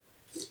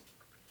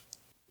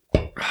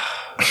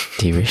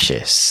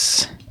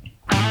Delicious.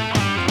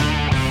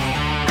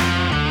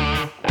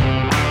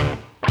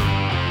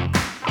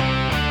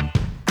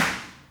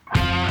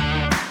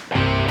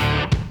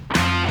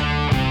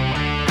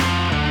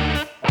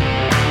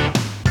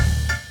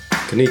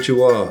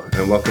 Konnichiwa,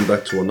 and welcome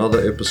back to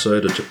another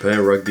episode of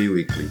Japan Rugby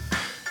Weekly.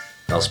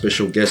 Our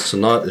special guest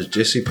tonight is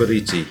Jesse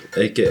Pariti,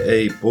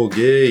 aka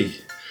Boogie.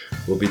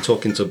 We'll be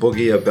talking to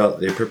Boogie about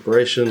their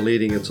preparation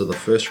leading into the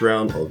first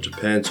round of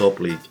Japan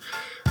Top League.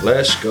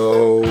 Let's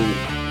go!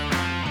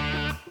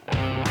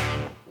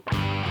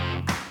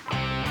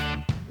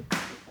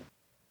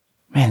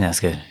 Man, that's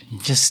good.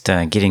 You're just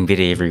getting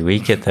better every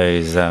week at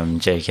those,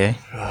 JK.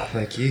 Oh,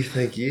 thank you.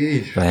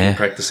 But, yeah.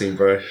 Practicing,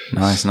 bro.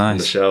 Nice. In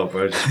the shower,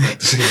 bro. Just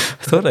practicing.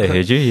 I thought I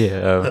heard you,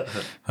 yeah.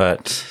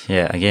 But,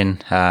 yeah, again,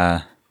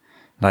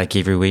 like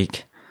every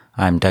week,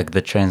 I'm Doug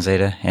the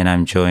Translator, and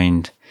I'm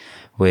joined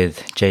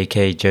with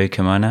JK Joe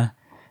Kamana,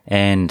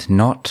 and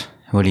not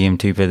William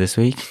Tupper this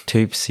week.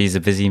 Toops, he's a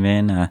busy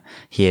man.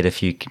 He had a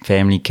few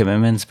family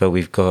commitments, but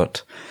we've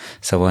got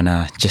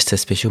someone just as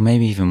special,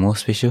 maybe even more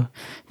special.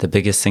 The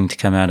biggest thing to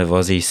come out of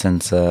Aussie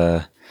since,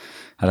 I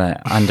don't know,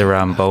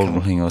 underarm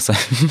bowling or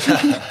something.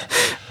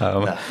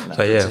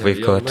 But yeah,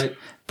 we've got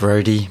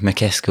Brody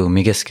McCaskill,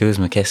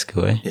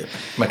 eh? Yeah,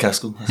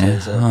 McCaskill.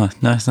 Yeah.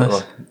 Nice.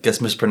 I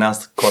guess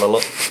mispronounced quite a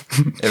lot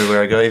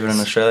everywhere I go, even in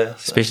Australia.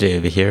 So. Especially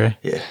over here, eh?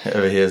 Yeah,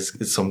 over here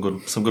it's some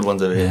good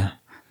ones over here.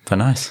 But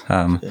nice.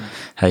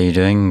 How you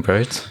doing,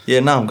 Broads?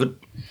 Yeah, no, I'm good.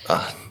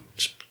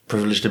 Just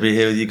privileged to be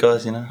here with you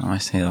guys, you know.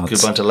 Nice. Yeah,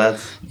 good bunch of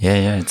lads.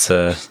 Yeah, it's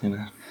you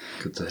know.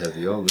 Good to have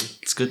you on, man.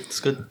 It's good.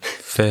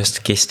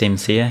 First guest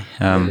MC, eh?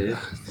 The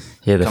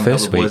Come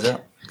first week.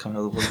 Come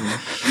help the boys out.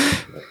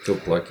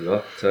 Good bloke you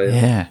are, tell you.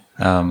 Yeah.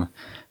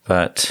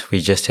 But we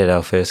just had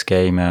our first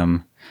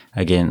game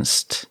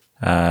against,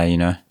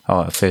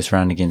 first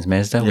round against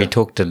Mazda. Yeah. We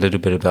talked a little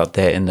bit about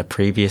that in the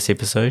previous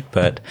episode,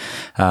 but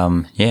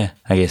I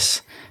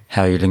guess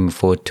how you're looking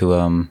forward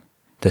to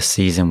this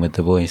season with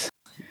the boys.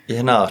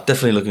 Yeah, no,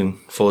 definitely looking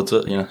forward to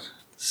it, you know.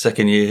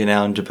 Second year here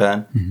now in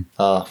Japan.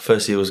 Mm-hmm.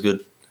 First year was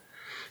good.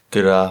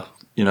 Good,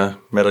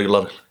 met a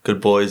lot of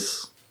good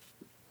boys,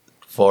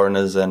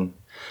 foreigners and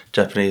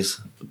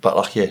Japanese. But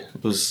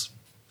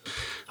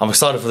I'm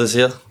excited for this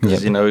year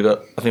because, Yep.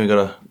 I think we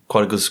got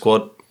quite a good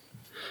squad.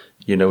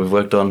 You know, we've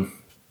worked on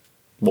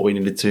what we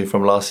needed to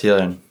from last year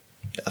and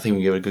I think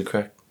we gave it a good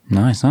crack.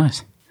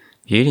 Nice.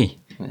 Beauty.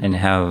 Yeah. And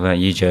how about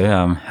you,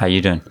 Joe? How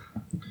you doing?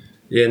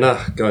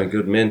 Yeah, going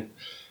good, man.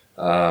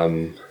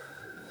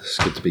 It's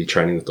good to be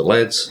training with the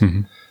lads.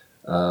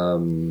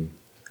 Mm-hmm.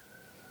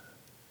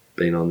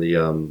 Been on the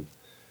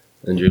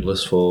injured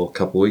list for a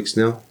couple of weeks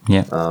now.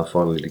 Yeah.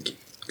 Finally,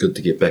 good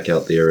to get back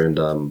out there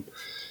and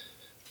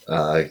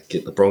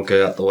get the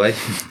Bronco out the way.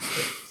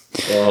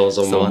 I was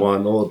on my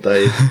mind all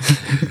day.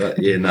 But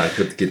yeah,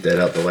 good to get that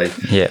out the way.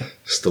 Yeah.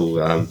 Still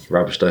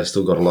rubbish day.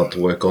 Still got a lot to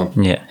work on.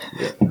 Yeah.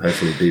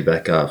 Hopefully be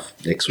back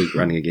next week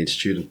running against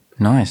Student.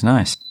 Nice.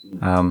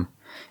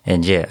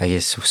 And yeah, I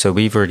guess, so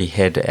we've already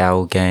had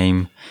our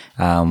game.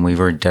 We've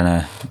already done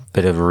a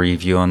bit of a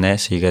review on that,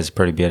 so you guys will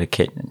probably be able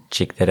to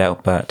check that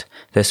out. But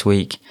this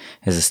week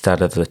is the start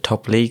of the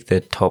top league,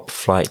 the top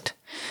flight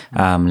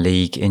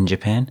league in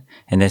Japan.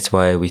 And that's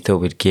why we thought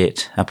we'd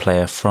get a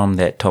player from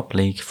that top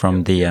league,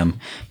 from the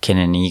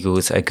Cannon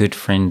Eagles, a good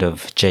friend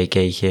of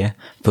JK here,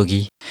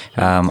 Boogie,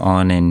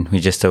 on, and we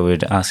just thought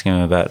we'd ask him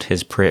about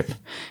his prep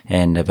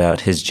and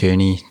about his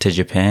journey to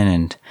Japan,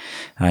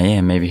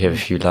 and maybe have a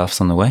few laughs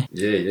on the way.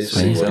 Yeah,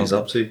 see what he's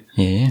up to.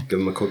 Yeah.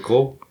 Give him a quick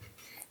call.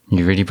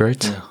 You ready, bro?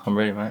 Yeah, I'm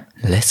ready, mate.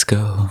 Let's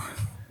go.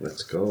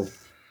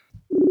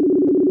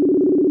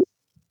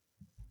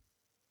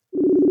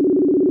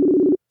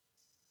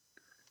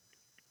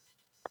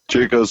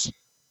 Chicos.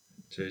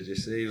 Cheers,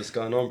 Jesse. What's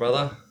going on,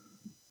 brother?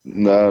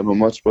 Nah, not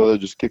much, brother.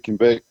 Just kicking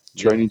back.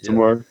 Training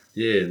tomorrow.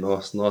 Yeah,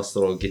 nice. Thought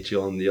I'll get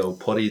you on the old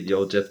potty, the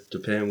old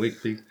Japan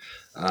Weekly.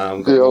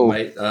 Got my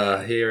mate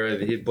here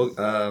over here,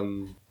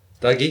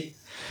 Dougie.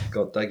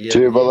 Got Dougie.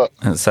 Cheers, brother.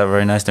 It's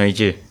very nice to meet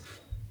you.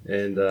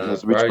 And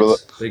Nice to meet you, brother.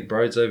 Big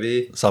Broads over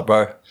here. What's up,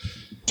 bro?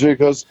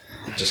 Chicos.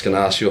 Just going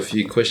to ask you a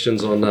few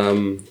questions on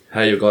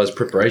how your guys'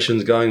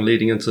 preparation's going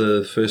leading into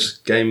the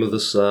first game of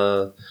this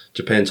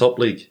Japan Top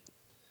League.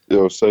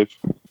 Yeah, safe.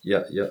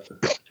 Yeah.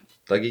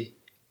 Dougie?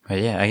 But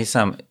yeah, I guess,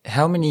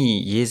 how many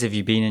years have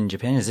you been in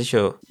Japan? Is this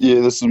your...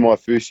 Yeah, this is my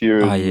first year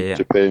in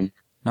Japan.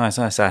 Nice.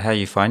 How are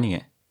you finding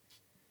it?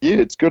 Yeah,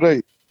 it's good,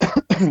 eh?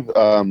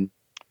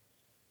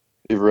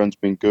 Everyone's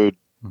been good.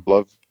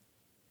 I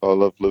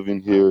love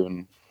living here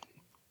and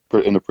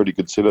in a pretty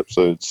good setup,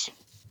 so it's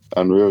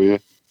unreal, yeah.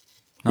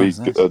 Nice.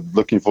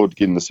 Looking forward to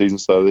getting the season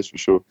started, that's for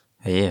sure.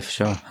 Yeah, for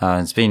sure.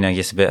 It's been, I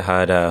guess, a bit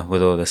hard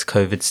with all this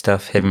COVID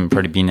stuff. Haven't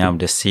probably been able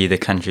to see the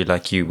country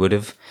like you would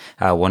have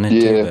wanted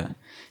to, but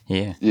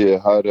yeah. Yeah,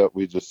 hard out.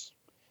 We just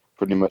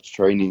pretty much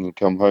training and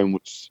come home,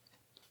 which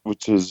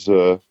is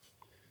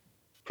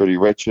pretty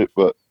ratchet,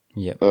 but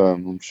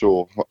I'm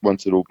sure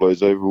once it all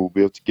blows over, we'll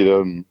be able to get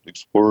out and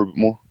explore a bit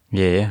more.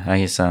 Yeah. I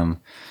guess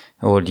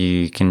all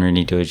you can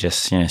really do is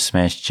just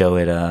smash Joe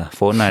at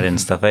Fortnite and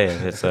stuff.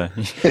 So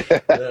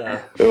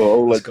Yeah.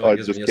 Well, This guy I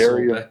gives just me a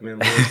carry sore him. back,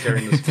 man. I'm always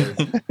carrying this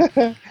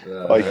kid.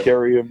 I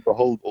carry him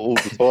all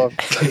the time.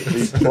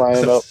 He's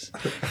flying up.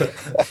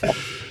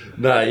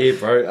 Nah, yeah,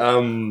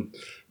 bro.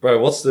 Bro,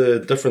 what's the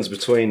difference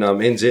between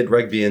NZ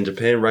rugby and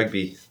Japan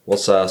rugby?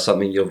 What's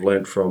something you've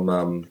learned from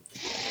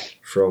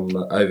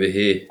over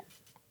here?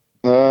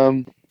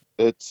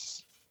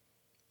 It's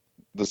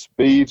the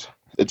speed.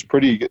 It's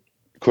pretty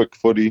quick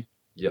footy.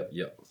 Yep.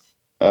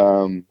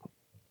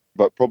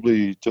 But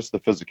probably just the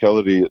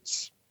physicality.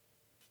 It's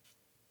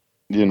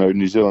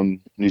New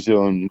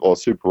Zealand or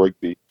Super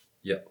Rugby.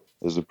 Yep.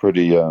 Is a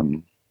pretty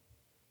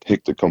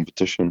hectic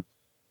competition.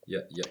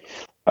 Yep.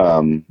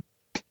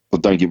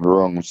 But don't get me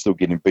wrong, I'm still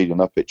getting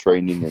beaten up at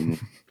training and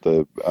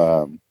the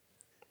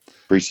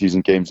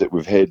pre-season games that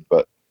we've had.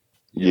 But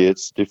yeah,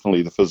 it's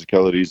definitely the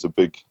physicality is a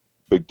big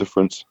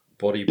difference.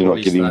 Body's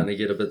getting... starting to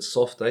get a bit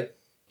soft, eh?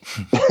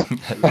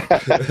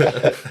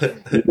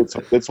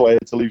 that's why I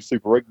had to leave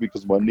Super Rugby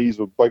because my knees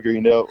were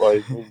buggering out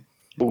like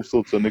all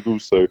sorts of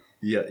niggles. So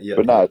Yeah.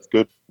 But nah, it's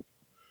good.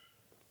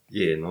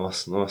 Yeah,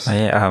 nice. Oh,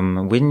 yeah.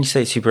 When you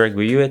say Super Rugby,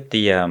 were you at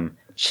the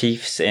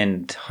Chiefs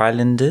and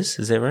Highlanders?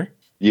 Is that right?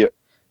 Yeah.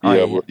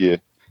 Oh, Yeah.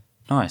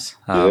 Nice.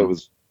 That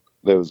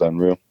was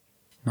unreal.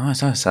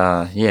 Nice.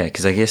 Yeah,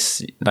 because I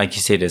guess, like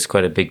you said, it's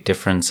quite a big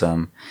difference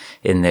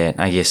in that,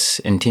 I guess,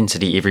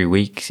 intensity every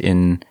week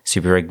in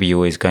Super Rugby, you're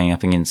always going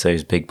up against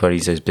those big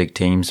bodies, those big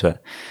teams.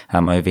 But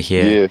over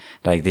here,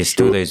 like there's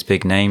still those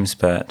big names,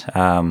 but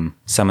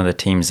some of the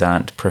teams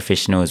aren't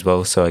professional as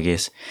well. So I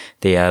guess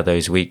there are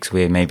those weeks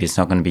where maybe it's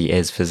not going to be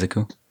as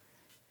physical.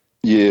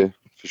 Yeah,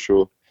 for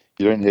sure.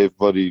 You don't have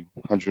bloody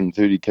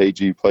 130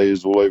 kg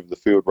players all over the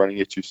field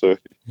running at you, so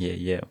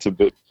yeah, it's a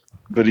bit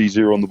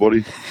easier on the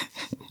body.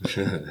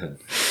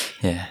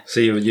 Yeah. So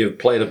you've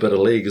played a bit of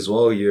league as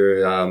well.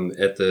 You're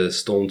at the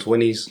Storm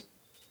 20s.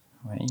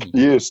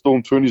 Yeah,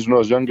 Storm 20s when I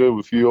was younger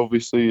with you,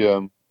 obviously.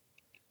 I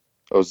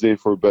was there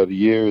for about a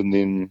year and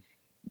then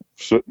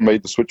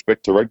made the switch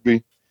back to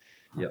rugby.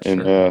 Yep.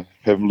 And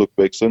haven't looked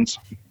back since.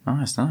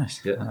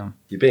 Nice. Yeah.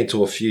 You've been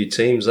to a few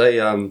teams,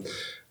 eh?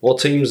 What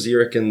teams do you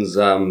reckon's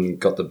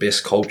got the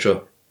best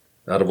culture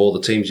out of all the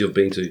teams you've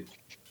been to?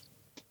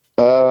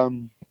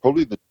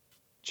 Probably the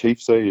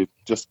Chiefs.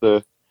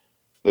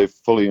 They've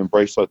fully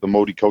embraced like the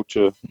Māori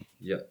culture.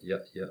 Yeah.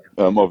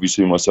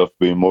 Obviously myself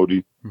being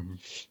Māori,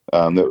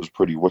 that was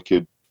pretty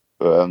wicked.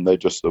 They're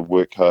just a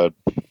work hard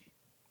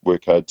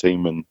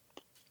team, and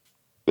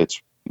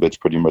that's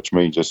pretty much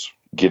me. Just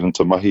get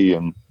into mahi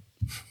and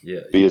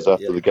beers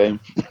after the game.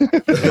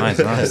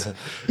 Nice.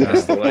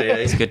 That's the way, eh?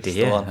 It's good to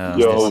hear.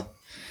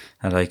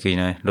 I like,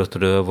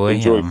 Rotorua boy.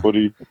 Enjoy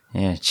footy.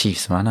 Yeah,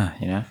 Chiefs mana,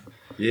 Yeah.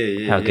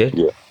 How good?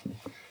 Yeah.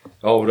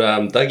 Old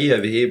Dougie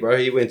over here, bro.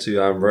 He went to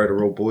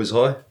Rotorua Boys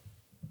High.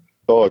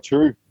 Oh,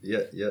 true.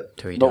 Yeah.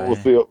 Not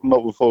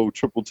with old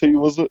Triple T,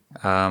 was it?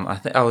 I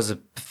think I was a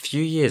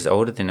few years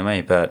older than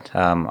him, but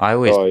I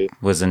always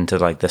was into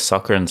like the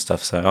soccer and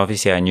stuff. So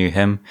obviously I knew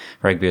him.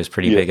 Rugby was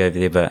pretty big over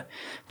there, but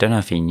don't know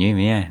if he knew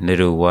me. Yeah,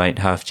 little white,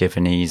 half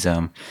Japanese,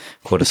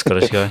 quarter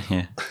Scottish guy.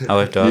 Yeah,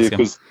 I'll have to ask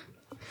him.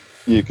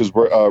 Because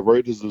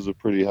Raiders is a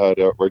pretty hard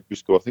out rugby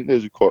school. I think they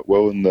do quite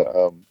well in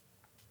the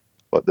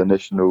like the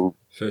national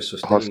First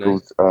 15, high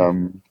schools.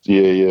 In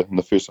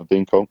the first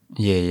 15 comp.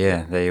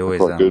 Yeah, they always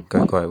quite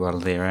go quite well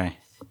there, eh?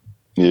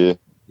 Yeah.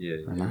 Yeah,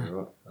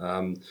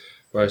 right.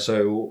 Bro,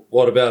 so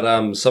what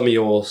about some of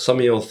your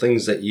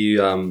things that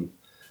you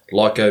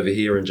like over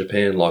here in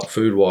Japan, like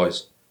food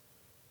wise?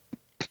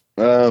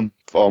 I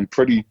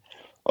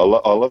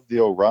love the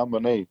old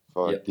ramen, me.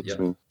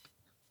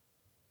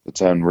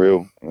 It's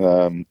unreal.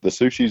 The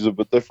sushi's a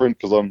bit different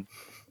because I'm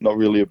not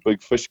really a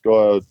big fish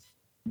guy. I've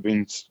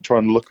been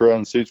trying to look around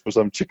and search for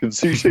some chicken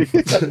sushi.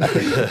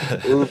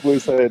 All the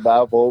place saying,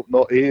 nah, Bob,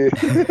 not here.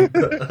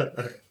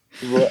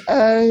 Like,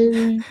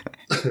 hey.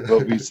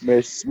 But we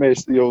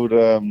smashed the old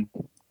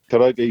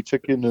karaage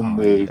chicken and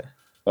the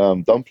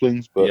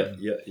dumplings. But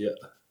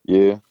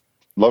yeah,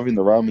 loving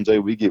the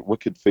ramens. We get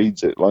wicked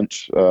feeds at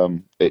lunch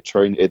at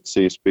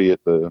CSB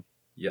at the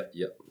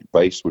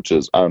base, which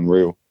is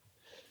unreal.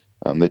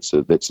 That's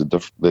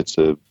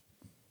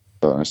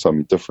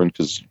something different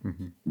because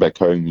back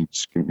home you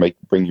just can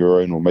bring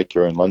your own or make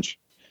your own lunch.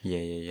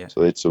 Yeah.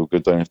 So that's all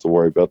good. Don't have to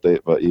worry about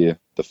that. But yeah,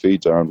 the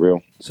feeds are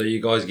unreal. So you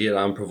guys get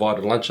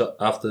provided lunch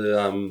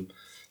after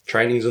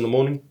trainings in the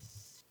morning?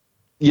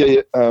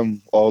 Yeah.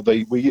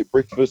 We get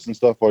breakfast and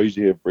stuff. I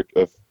usually have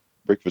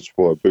breakfast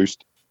for a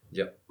boost.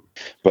 Yep.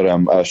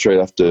 But straight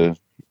after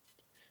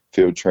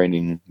field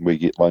training, we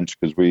get lunch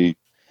because we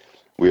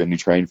only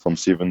train from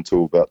 7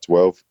 till about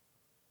 12,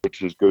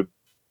 which is good.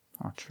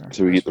 Oh, true.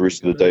 So we get the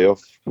rest of the day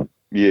off.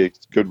 Yeah,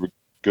 it's good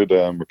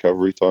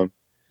recovery time.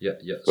 Yeah.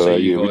 But, So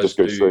you we guys just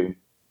go straight.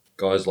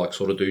 Guys like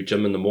sort of do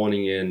gym in the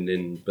morning and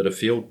then a bit of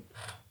field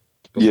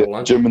before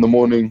lunch? Gym in the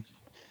morning,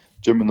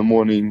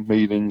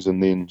 meetings,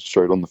 and then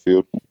straight on the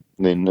field,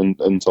 and then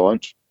into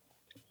lunch,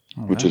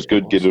 which is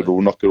good.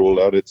 Awesome. Knock it all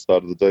out at the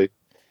start of the day.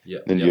 Yeah.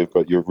 Then you've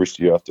got your rest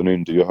of your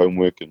afternoon, do your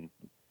homework and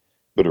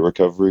bit of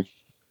recovery.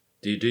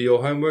 Do you do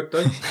your homework,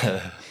 though?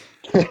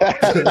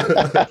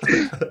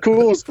 Of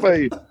course,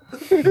 mate.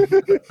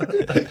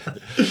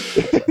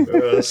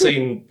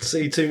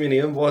 See too many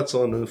invites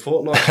on and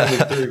Fortnite coming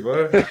through,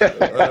 bro.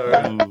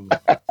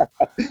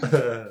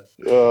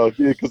 Yeah,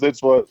 because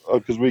that's why.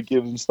 Because we're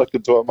getting stuck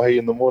into it, mate,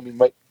 in the morning,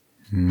 mate.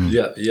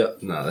 Yeah.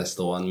 No, that's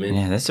the one, man.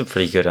 Yeah, that's a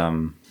pretty good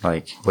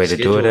way to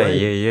Schedule, do it. eh?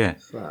 Yeah.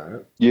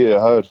 Right. Yeah,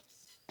 hard.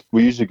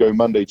 We usually go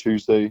Monday,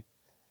 Tuesday,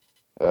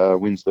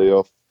 Wednesday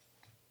off,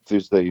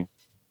 Thursday,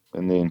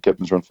 and then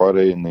captain's run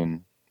Friday, and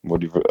then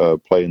whatever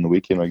play in the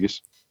weekend, I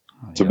guess.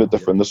 It's a bit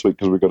different this week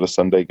because we got a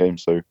Sunday game,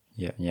 so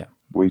Yeah.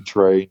 we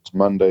trade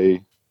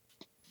Monday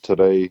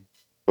today,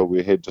 but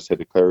we just had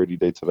a clarity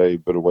day today,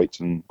 bit of weights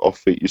and off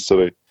feet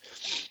yesterday,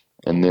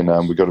 and then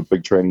we got a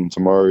big training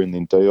tomorrow, and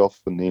then day off,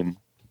 and then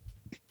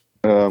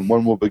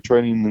one more big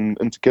training and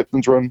into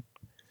captain's run,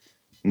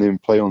 and then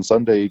play on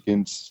Sunday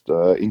against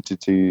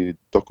Entity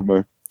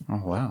Dokumo.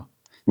 Oh wow,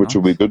 which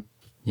will be good.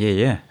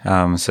 Yeah.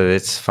 So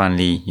that's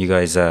finally you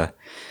guys have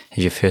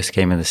your first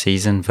game of the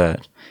season.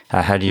 But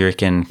how do you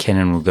reckon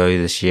Kenan will go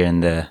this year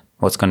in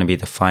what's going to be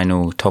the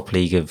final top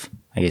league of,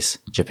 I guess,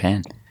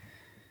 Japan?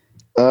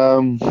 I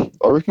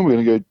reckon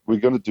we're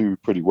gonna do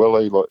pretty well.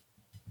 Like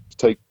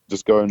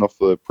just going off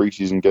the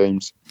preseason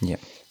games. Yeah.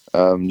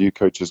 New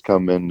coaches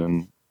come in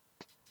and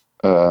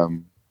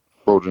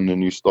brought in a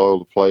new style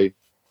to play,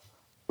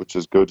 which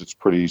is good. It's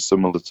pretty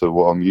similar to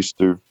what I'm used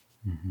to.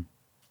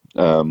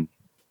 Mm-hmm.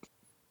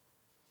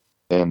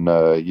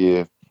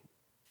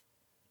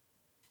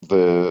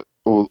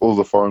 All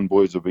the foreign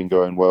boys have been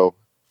going well.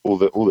 All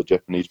the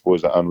Japanese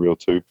boys are unreal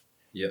too.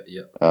 Yeah.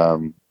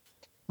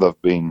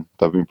 They've been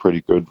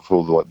pretty good with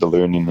all the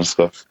learning and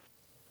stuff.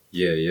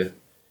 Yeah.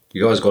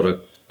 You guys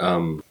got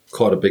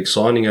quite a big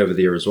signing over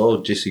there as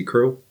well, Jesse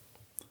Krill.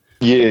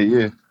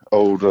 Yeah.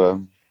 Old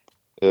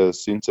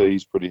Sensei,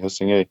 he's pretty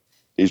hissing, eh?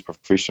 He's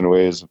professional,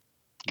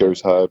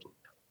 goes hard.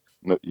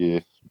 Yeah,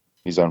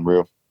 he's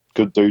unreal.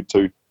 Good dude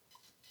too.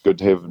 Good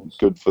to have,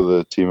 good for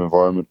the team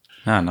environment.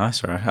 Oh,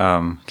 nice,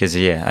 right? Because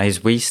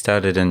as we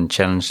started in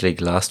Challenge League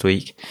last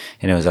week,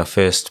 and it was our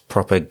first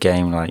proper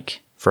game,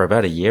 for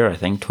about a year, I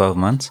think, 12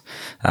 months.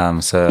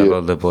 So a lot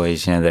of the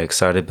boys, they're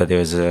excited, but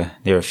there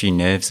were a few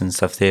nerves and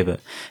stuff there. But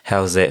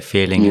how's that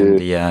feeling in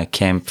the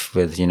camp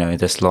with,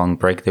 this long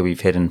break that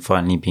we've had and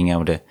finally being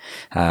able to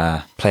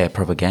play a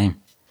proper game?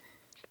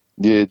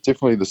 Yeah,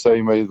 definitely the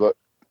same, eh? Like,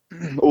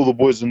 all the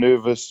boys are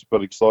nervous,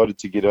 but excited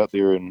to get out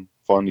there and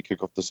finally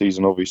kick off the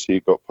season. Obviously,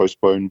 it got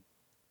postponed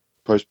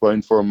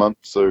for a month,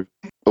 so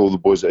all the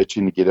boys are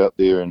itching to get out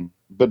there, and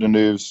a bit of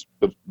nerves,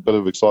 bit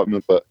of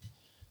excitement, but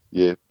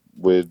yeah,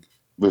 we've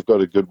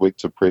got a good week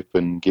to prep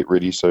and get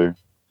ready, so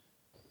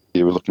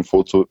yeah, we're looking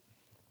forward to it.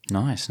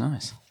 Nice.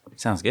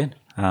 Sounds good.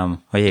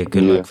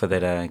 Good luck for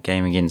that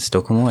game against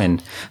Dokumo.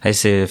 And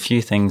there's a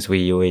few things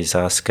we always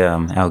ask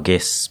our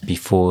guests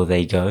before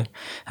they go.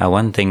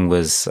 One thing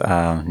was,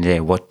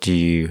 what do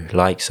you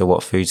like? So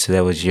what food? So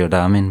that was your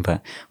ramen,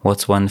 but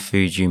what's one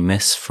food you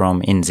miss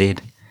from NZ?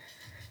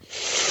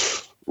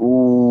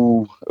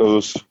 Ooh,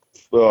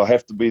 I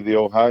have to be the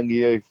old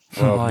hangi, eh?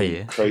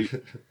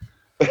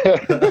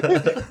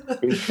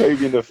 Been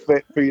craving a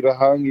fat feed of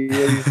hangi.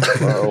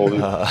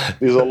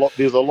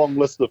 There's a long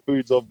list of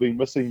foods I've been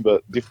missing,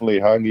 but definitely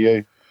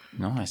hangi.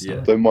 Nice. Yeah.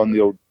 Don't mind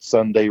the old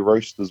Sunday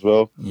roast as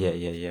well.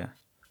 Yeah.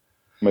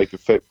 Make a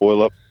fat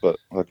boil up, but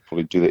I could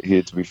probably do that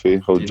here. To be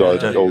fair, old Joe.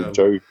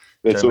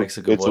 That's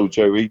all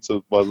Joe eats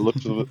by the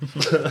looks of it.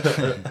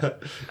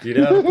 Do you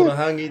know how to put a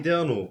hangi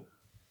down, or?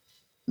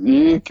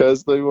 Yeah,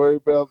 cuz they worry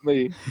about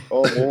me.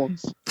 I'm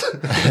once.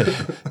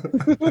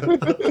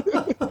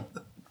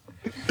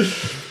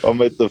 I'll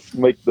make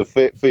the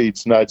fat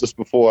feeds now just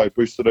before I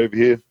boost it over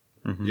here.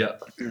 Mm-hmm. Yeah.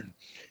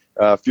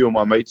 A few of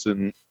my mates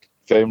and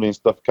family and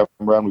stuff come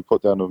around. We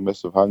put down a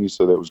massive hangi,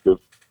 so that was good.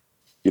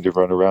 Get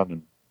everyone around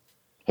and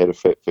had a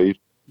fat feed.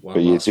 One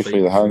but yeah,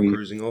 definitely the hangi.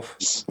 Cruising off.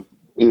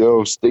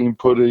 Steam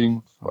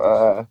pudding.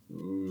 That's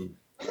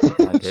what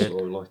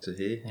I like to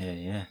hear.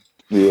 Yeah.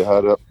 Yeah,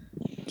 hard up.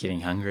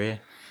 Getting hungry.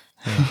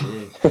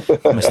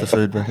 Miss the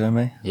food back home,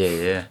 eh?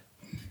 Yeah.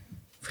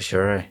 For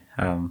sure.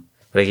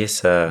 But I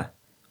guess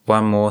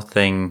one more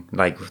thing,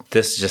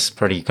 this is just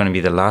probably going to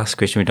be the last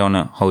question. We don't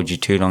want to hold you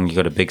too long. You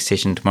got a big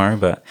session tomorrow,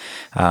 but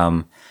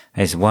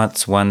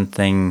what's one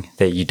thing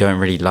that you don't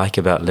really like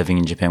about living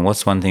in Japan?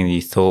 What's one thing that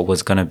you thought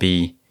was going to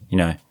be,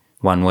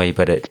 one way,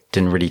 but it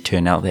didn't really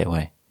turn out that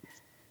way?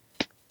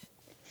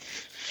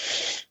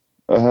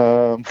 Put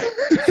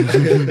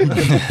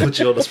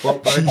you on the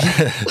spot,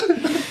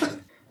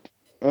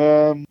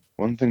 bro.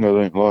 One thing I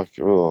don't like,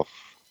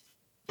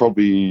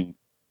 probably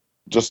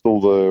just all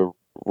the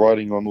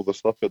writing on all the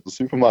stuff at the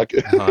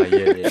supermarket. Oh,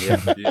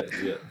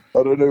 yeah.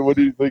 I don't know what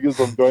do you think is.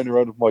 I'm going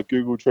around with my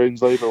Google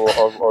Translator, or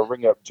I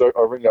ring up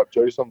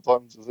Joe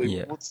sometimes and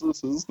say, "What's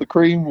this? Is this the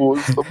cream or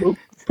is the milk?"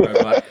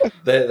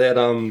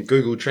 That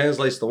Google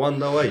Translate's the one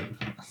though, eh?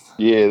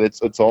 Yeah,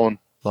 it's on.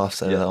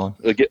 Lifesaver, that one.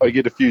 I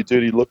get a few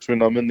dirty looks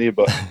when I'm in there,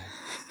 but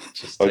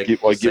I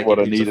get what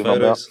I need and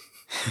I'm out.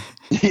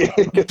 Yeah.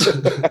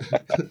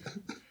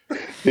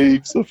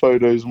 heaps of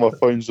photos. My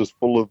phone's just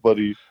full of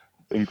bloody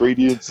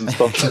ingredients and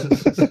stuff.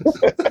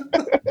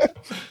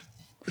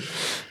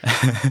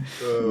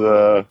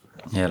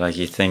 Yeah, like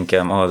you think,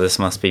 oh, this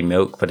must be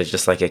milk, but it's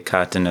just like a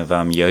carton of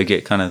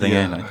yogurt kind of thing.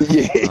 Yeah. Eh? Like,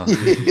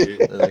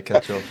 They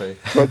catch you off, eh?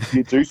 Tried to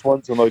get juice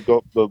once and I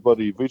got the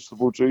bloody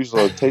vegetable juice.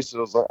 I tasted it.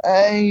 I was like,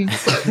 hey.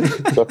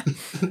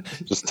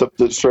 Just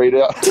tipped it straight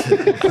out.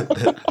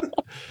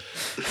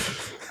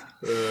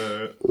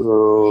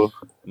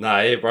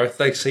 Nah, yeah, bro.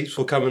 Thanks heaps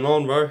for coming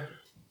on, bro. Yeah,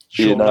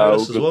 Short no, all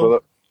notice good as for well.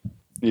 that.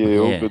 Yeah,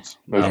 all Yeah. good. I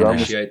No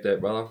dramas. appreciate that,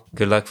 brother.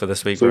 good luck for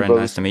this week, See you, bro.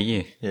 brothers. Nice to meet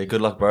you. Yeah,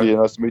 good luck, bro. Yeah,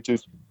 nice to meet you.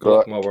 Good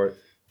luck, my bro.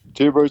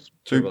 Cheers, bros.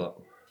 Cheers, brother.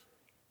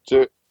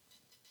 Cheers.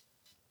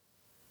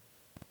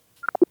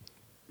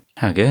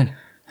 How good.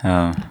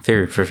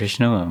 Very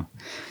professional.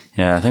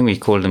 Yeah, I think we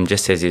called him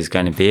just as he was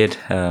going to bed.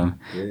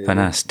 But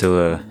nice,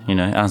 still,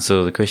 answer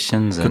all the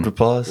questions. Good And,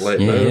 replies.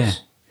 Late yeah.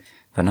 nerves.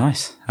 But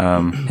nice.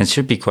 It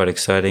should be quite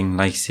exciting.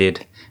 Like you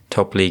said,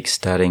 top league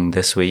starting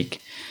this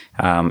week.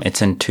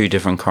 It's in 2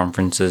 different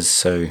conferences,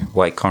 so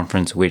white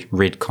conference,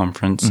 red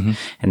conference,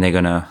 and they're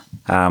gonna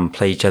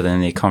play each other in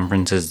their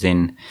conferences.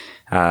 Then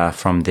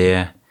from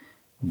there,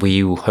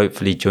 we will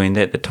hopefully join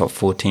that. The top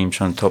 4 teams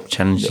from the top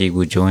challenge league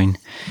will join,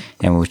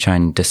 and we'll try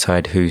and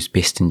decide who's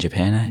best in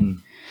Japan. Eh?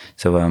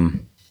 So I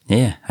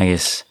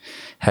guess,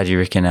 how do you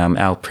reckon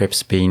our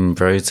prep's been,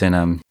 bros? And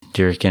how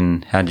do you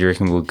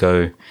reckon we'll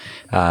go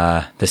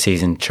the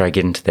season? Try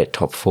get into that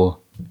top 4.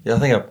 Yeah, I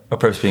think our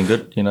prep's been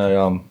good.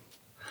 A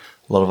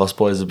lot of us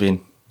boys have been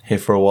here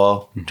for a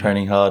while,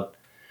 training hard,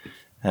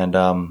 and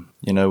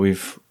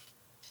we've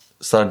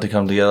started to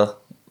come together.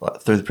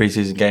 Like, through the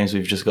preseason games,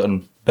 we've just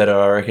gotten better,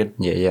 I reckon.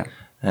 Yeah.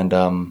 And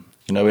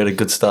we had a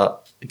good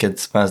start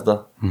against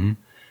Mazda.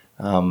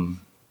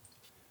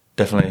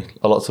 Definitely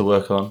a lot to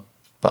work on,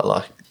 but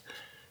like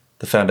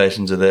the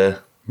foundations are there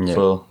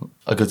for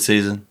a good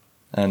season,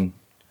 and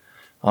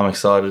I'm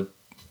excited.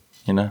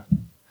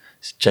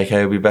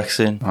 JK will be back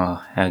soon.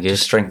 Oh, how good.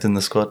 Just strengthen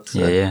the squad.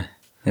 So. Yeah.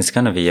 It's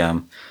going to be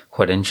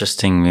quite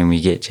interesting when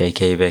we get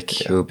JK back.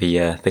 Yeah. Will be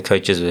the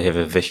coaches will have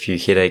a few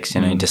headaches,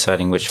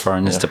 deciding which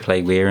foreigners to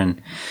play where, and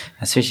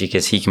especially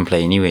because he can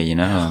play anywhere.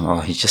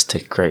 He's just a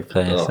great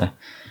player. Oh. So.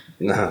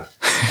 Nah,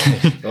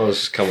 I'll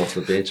just come off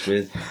the bench,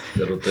 man.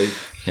 That'll do.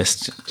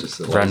 Just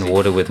run lazy.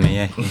 Water with me,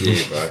 eh?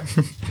 Yeah,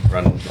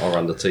 bro. I'll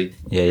run the tea.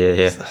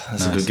 Yeah.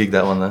 That's a good gig,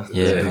 that one, though.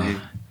 Yeah.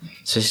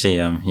 Especially,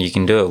 you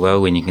can do it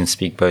well when you can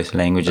speak both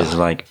languages,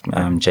 like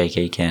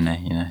JK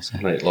can, So.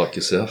 Mate, like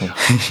yourself.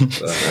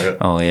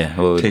 Oh yeah,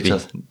 well,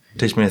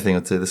 teach me a thing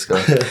or two. This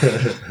guy.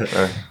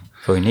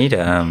 But we need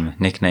a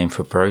nickname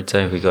for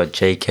Broto. We got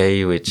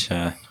JK, which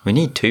we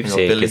need 2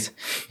 there. Billy.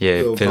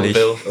 Billy.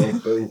 Bill.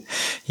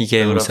 He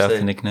gave himself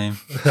a nickname.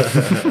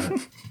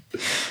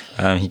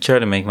 He tried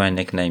to make my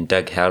nickname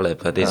Doug Howlett,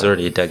 but there's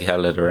already a Doug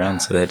Howlett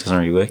around, so that doesn't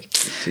really work.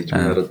 Teach me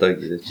how to Doug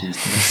you.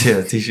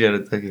 Yeah, teach you how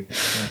to Doug you.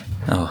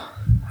 Oh,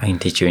 I can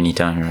teach you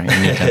anytime, right?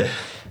 Anytime.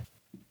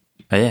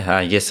 But yeah,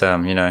 I guess,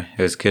 it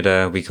was good.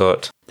 We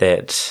got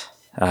that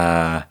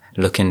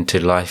look into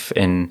life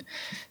in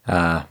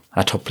our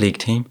top league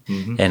team.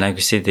 And like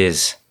we said,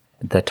 there's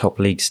the top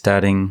league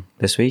starting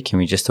this week, and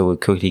we just thought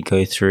we'd quickly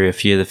go through a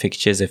few of the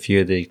fixtures, a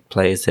few of the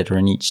players that are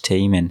in each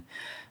team, and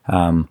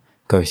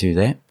go through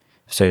that.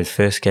 So the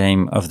first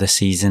game of the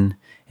season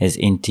is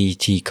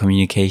NTT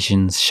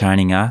Communications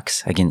Shining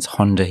Arcs against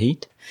Honda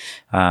Heat.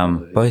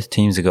 Both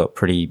teams have got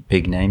pretty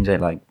big names. They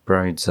like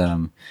Broad's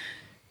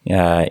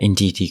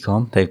NTT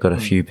Com. They've got a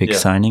few big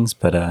signings,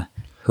 but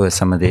who are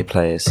some of their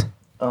players?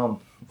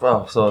 So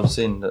I've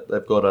seen that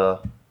they've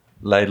got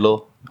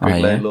Laidlaw,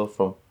 Laidlaw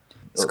from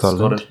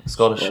Scotland.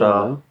 Scottish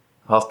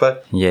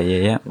halfback.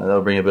 Yeah.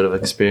 They'll bring a bit of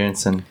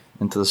experience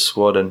into the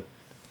squad, and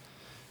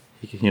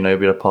he can, be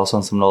able to pass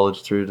on some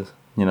knowledge through to,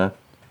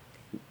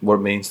 what it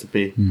means to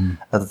be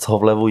at the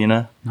top level,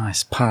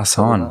 Nice. Pass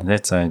on.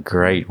 That's a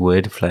great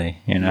wordplay,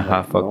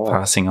 halfback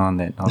passing on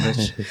that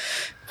knowledge.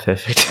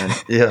 Perfect. And,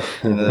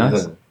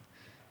 Nice.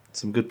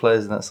 Some good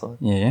players in that side.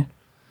 Yeah.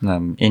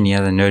 Any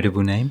other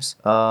notable names?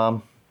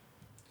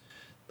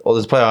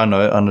 There's a player I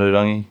know,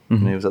 Anurangi.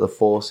 He was at the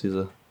Force. He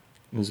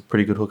was a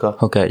pretty good hooker.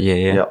 Hooker,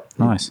 yeah.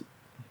 Nice.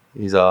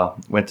 He's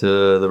went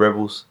to the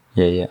Rebels.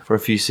 Yeah. For a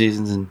few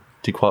seasons and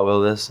did quite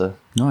well there. So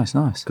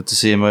nice. Good to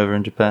see him over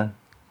in Japan.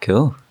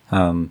 Cool.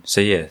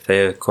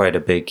 They're quite a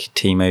big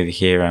team over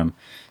here.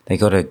 They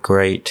got a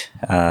great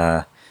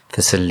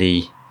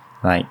facility.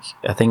 Like,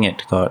 I think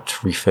it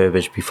got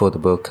refurbished before the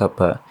World Cup,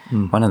 but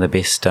one of the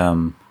best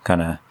kind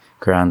of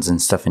grounds and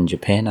stuff in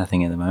Japan, I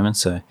think, at the moment.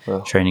 So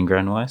training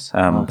ground wise.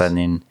 Nice. But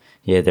then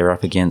they're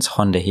up against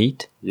Honda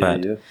Heat.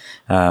 Who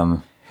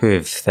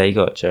have they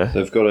got, Joe?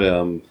 They've got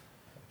a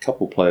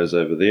couple players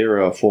over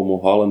there.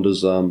 Former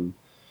Highlanders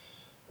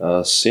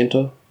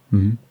centre,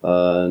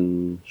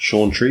 and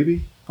Sean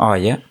Treby. Oh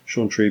yeah,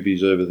 Sean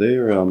Treby's over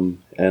there, and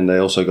they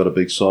also got a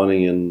big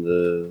signing in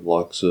the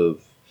likes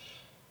of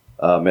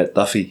Matt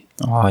Duffy.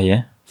 Oh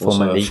yeah,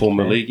 former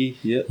leaguey,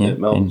 at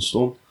Melbourne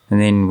Storm.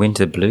 And then went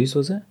to the Blues,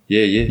 was it?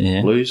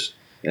 Yeah, Blues,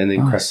 and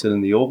then cracked it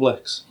in the All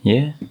Blacks.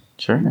 Yeah,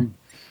 true.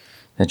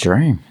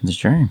 The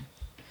dream.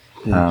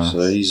 Yeah,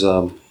 so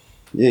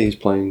he's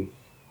playing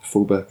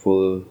fullback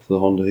for the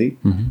Honda Heat.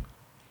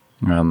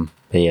 But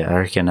yeah, I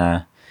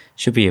reckon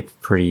should be a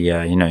pretty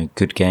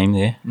good game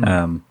there.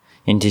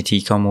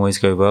 NTT-Com always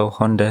go well.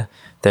 Honda,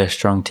 they're a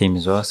strong team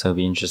as well, so it'll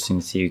be interesting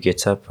to see who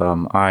gets up.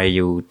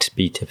 You'll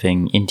be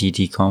tipping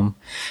NTT-Com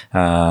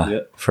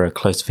for a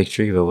close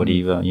victory, but what do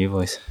you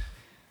boys?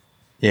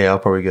 Yeah, I'll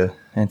probably go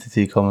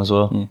NTT-Com as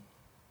well.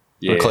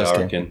 Yeah, close I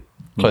game. reckon.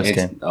 Close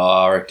game.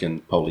 I reckon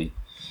probably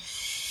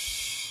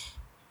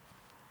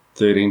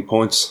 13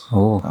 points.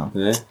 Oh,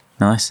 Yeah.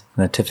 nice.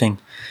 The tipping.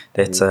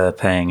 That's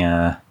paying...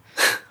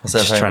 What's that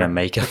just paying, trying to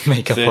bro?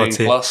 make up 13 odds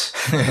here. plus.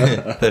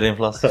 13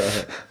 plus.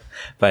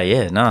 But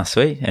yeah, no,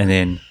 sweet. And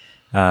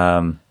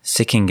then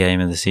second game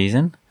of the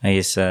season. I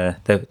guess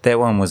that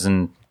one was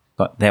in.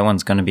 That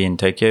one's going to be in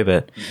Tokyo,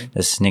 but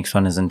this next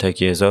one is in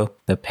Tokyo as well.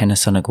 The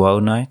Panasonic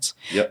Wild Knights.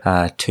 Yep.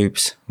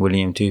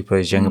 William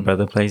Tupou's younger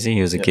brother plays here.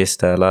 He was a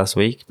guest last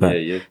week, but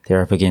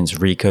they're up against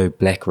Rico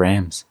Black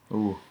Rams.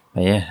 Ooh.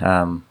 But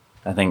yeah,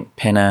 I think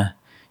Penna.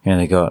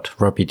 They got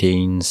Robbie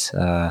Deans,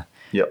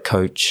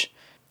 coach.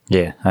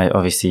 Yeah,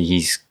 obviously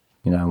he's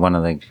one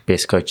of the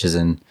best coaches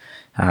in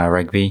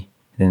rugby.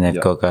 Then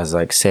they've got guys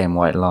like Sam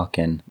Whitelock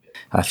and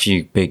a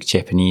few big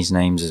Japanese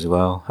names as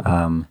well.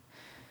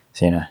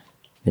 So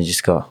they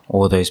just got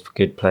all those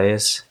good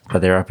players, but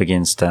they're up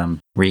against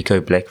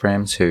Rico Black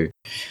Rams, who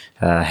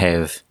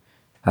have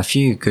a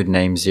few good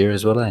names there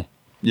as well, eh?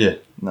 Yeah,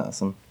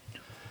 you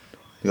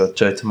got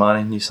Joe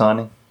Tamani, new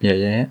signing.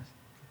 Yeah.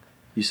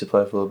 Used to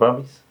play for the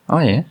Brumbies. Oh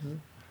yeah.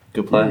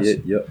 Good players.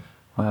 Yeah.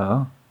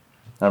 Wow.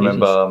 I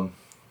remember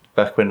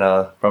back when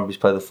Brumbies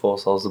played the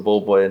Force, I was the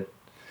ball boy, and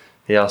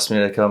he asked me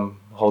to come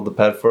hold the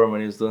pad for him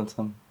when he was doing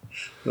some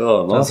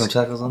Nice.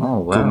 tackles on it. Oh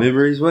wow. Good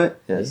memories, mate.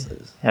 Yes.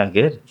 How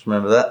good. Just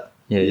remember that.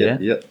 Yeah.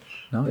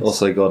 Nice.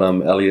 Also got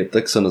Elliot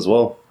Dixon as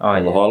well.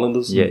 Oh, the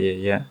Highlanders.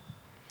 Yeah.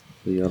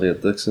 The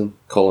Elliot Dixon.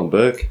 Colin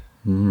Burke.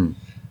 Colin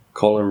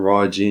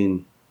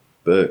Raijin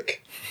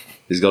Burke.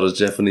 He's got his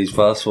Japanese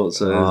passport,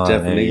 so his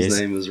Japanese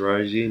name is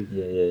Raijin.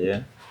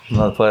 Yeah.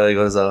 Another player they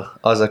got is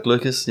Isaac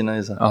Lucas.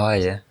 He's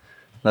another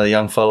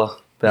young fella.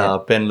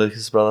 Ben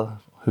Lucas' brother,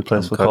 who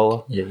plays for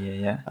Cola.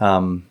 Yeah.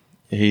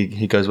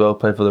 He goes well.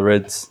 Played for the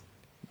Reds.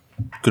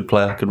 Good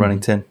player. Good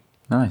running 10.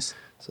 Nice.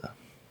 So.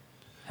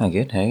 How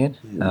good.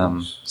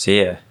 So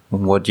yeah,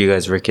 what do you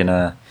guys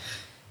reckon?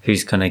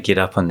 Who's gonna get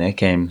up on that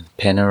game,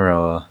 Penna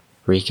or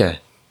Rico?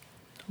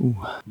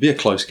 Be a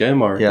close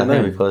game, I reckon. Yeah, I think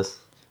it'll be close.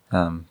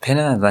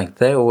 Penna,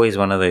 they're always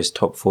one of those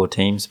top 4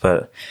 teams,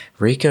 but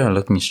Rico are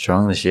looking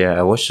strong this year.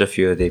 I watched a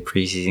few of their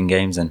preseason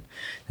games and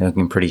they're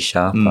looking pretty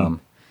sharp.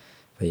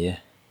 But yeah,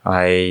 Who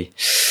are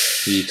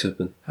you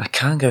tipping? I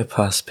can't go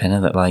past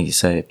Penna.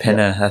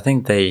 Penna, I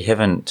think they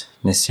haven't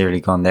necessarily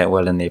gone that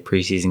well in their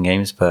preseason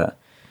games, but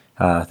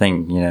I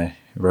think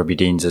Robbie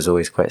Deans is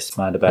always quite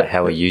smart about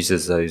how he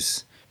uses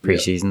those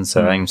preseasons.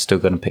 So I'm still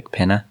going to pick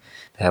Penna.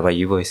 How about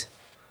you boys?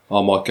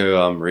 I might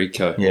go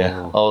Rico.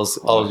 Yeah, I was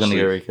going to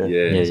go Rico.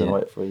 Yeah. I was going to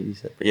wait for you.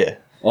 But yeah.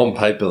 On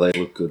paper, they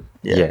look good.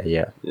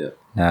 Yeah.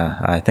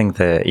 I think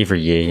that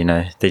every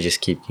year, they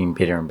just keep getting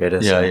better and better.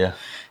 So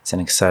it's an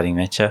exciting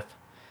matchup.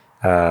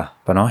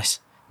 But nice.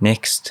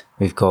 Next,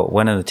 we've got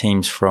one of the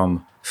teams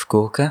from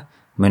Fukuoka,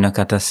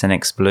 Munakata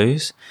Senex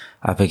Blues,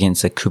 up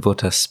against the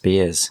Kubota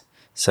Spears.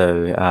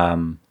 So,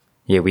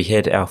 we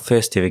had our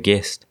first ever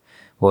guest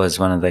was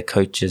one of the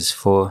coaches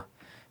for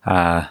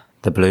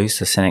the Blues,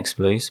 the Senex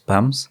Blues,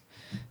 Bums.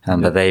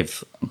 But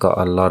they've got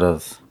a lot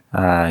of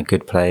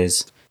good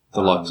players.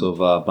 The likes of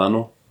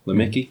Bano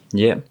Lemeki.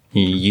 Yeah,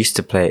 he used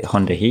to play at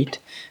Honda Heat.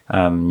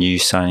 New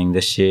signing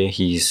this year.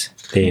 He's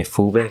their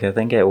fullback, I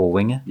think, or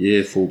winger.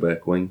 Yeah,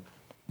 fullback wing.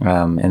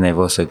 And they've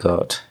also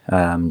got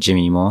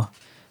Jimmy Moore,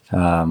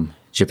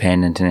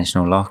 Japan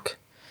International Lock,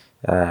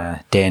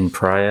 Dan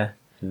Pryor,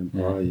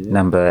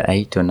 number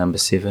 8 or number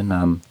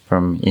 7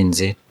 from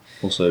NZ.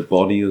 Also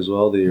Body as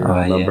well,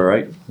 they're number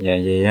 8.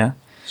 Yeah.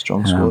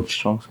 Strong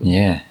squad.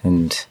 Yeah,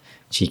 and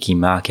cheeky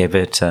Mark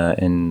Abbott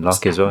in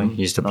Lock as well.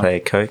 He used to play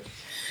at Coke.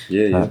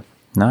 Yeah.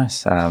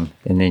 Nice. And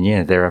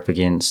then, they're up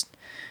against,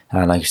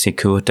 like you said,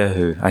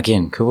 Kubota,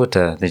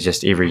 they're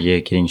just every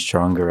year getting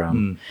stronger.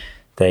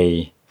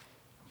 They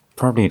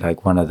probably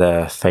one of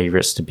the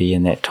favourites to be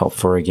in that top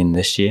 4 again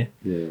this year.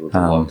 Yeah, with the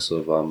likes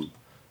of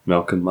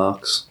Malcolm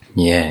Marks.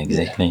 Yeah,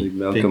 exactly. Big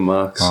Malcolm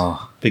Marks.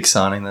 Oh, big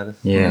signing, that is.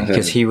 yeah,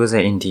 because he was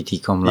at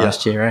NTT-Com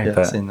last year, right? Yeah,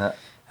 but I've seen that.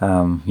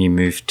 he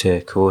moved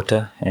to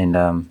Kubota,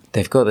 and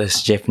they've got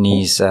this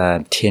Japanese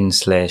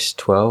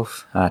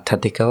 10/12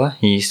 Tatekawa.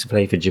 He used to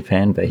play for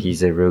Japan, but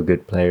he's a real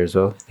good player as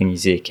well. I think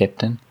he's their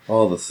captain.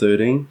 Oh, the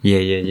 13. Yeah.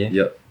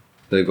 Yep.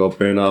 They got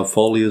Bernard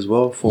Foley as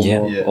well,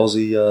 former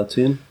Aussie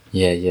 10.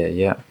 Yeah.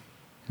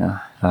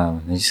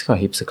 They just got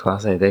heaps of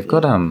class. They've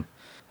got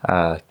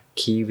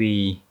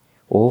Kiwi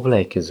All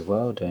Black as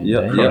well, don't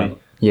they?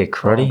 Yeah,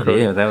 Crotty.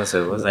 Yeah, that was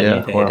they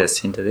had a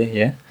centre there.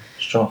 Yeah,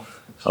 Strong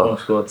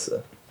squad,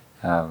 sir.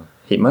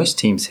 Most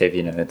teams have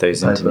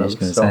those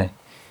internationals.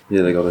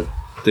 Yeah, they got a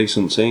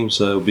decent team,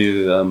 so it'll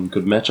be a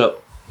good matchup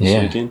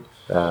this weekend.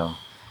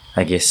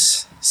 I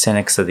guess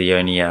Senex are the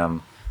only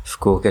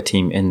Fukuoka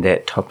team in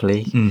that top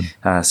league.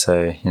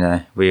 So,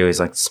 we always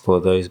like to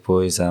support those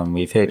boys.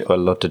 We've had quite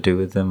a lot to do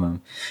with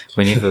them.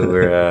 Whenever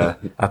we're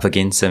up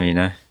against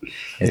them,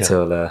 it's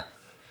all...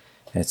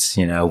 It's,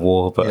 a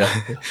war, but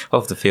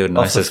off the field,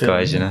 nicest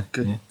guys,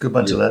 Good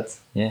bunch of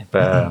lads. Yeah,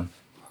 but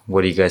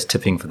what are you guys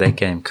tipping for that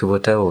game?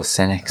 Kubota or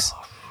Senex?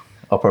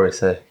 I'll probably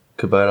say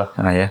Kubota.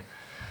 Oh, yeah?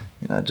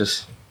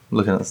 Just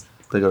looking at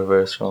they got a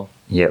very strong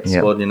Yep.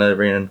 squad,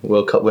 bringing in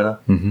World Cup winner,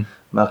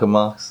 Malcolm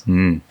Marks,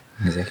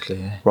 Exactly,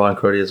 yeah. Ryan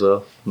Crotty as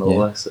well,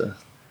 Norway. So.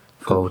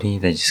 Foldy,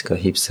 they just got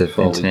heaps of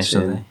Foldy,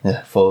 international.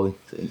 Yeah, Foley.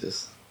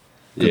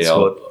 Good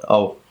squad.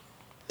 I'll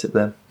tip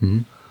them.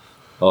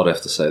 I'd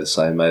have to say the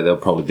same, mate. They'll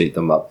probably beat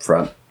them up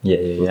front.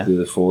 Yeah.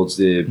 The forwards,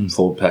 their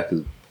forward pack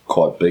is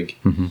quite big.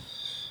 And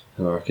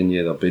I reckon,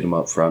 they'll beat them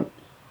up front.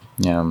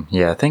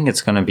 I think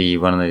it's going to be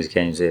one of those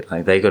games that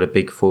they got a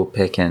big forward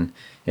pack, and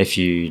if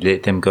you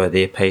let them go at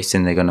their pace,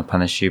 then they're going to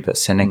punish you. But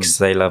Senex,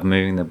 they love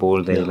moving the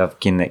ball. They love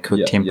getting that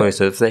quick tempo.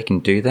 So if they can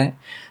do that,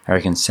 I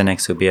reckon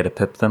Senex will be able to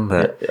pip them.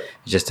 But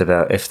it's just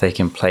about if they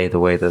can play the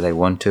way that they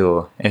want to,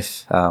 or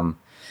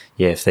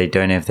if they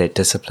don't have that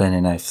discipline,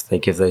 and if they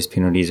give those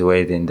penalties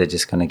away, then they're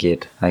just going to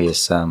get, I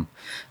guess, a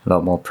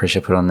lot more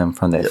pressure put on them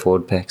from that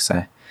forward pack.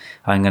 So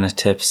I'm going to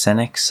tip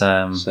Senex.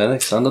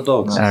 Senex,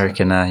 underdogs. I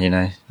reckon,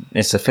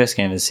 it's the first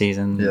game of the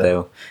season.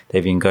 Yeah.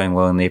 They've been going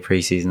well in their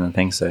preseason, I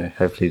think, so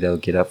hopefully they'll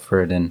get up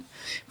for it and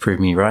prove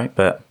me right.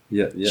 But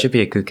it should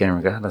be a good game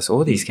regardless.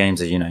 All these games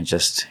are,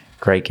 just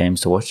great games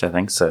to watch, I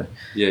think. So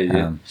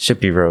should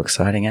be real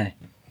exciting, eh?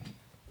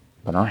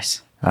 But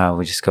nice.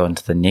 We just go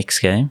into the next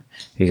game.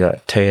 We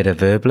got Toyota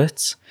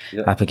Verblitz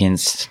up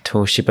against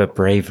Toshiba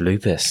Brave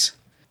Lupus.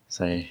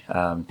 So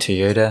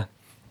Toyota,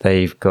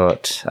 they've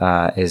got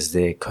as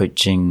their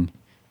coaching,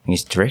 I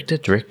guess, director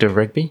of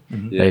rugby.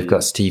 They've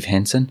got Steve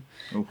Hansen,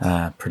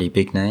 pretty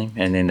big name.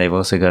 And then they've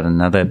also got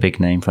another big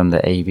name from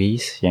the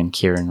ABs, young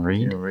Kieran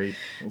Reid.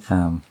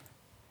 And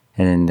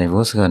then they've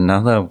also got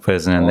another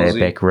person in their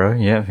back row,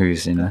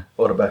 who's,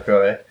 What a back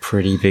row, eh?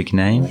 pretty big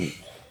name.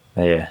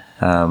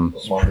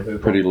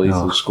 Pretty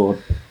lethal squad.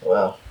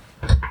 Wow.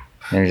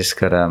 They've just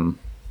got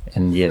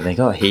they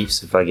got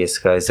heaps of, I guess,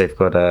 guys. They've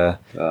got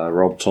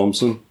Rob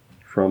Thompson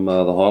from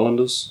the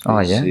Highlanders.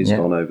 He's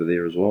gone over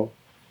there as well.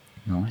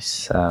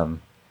 Nice.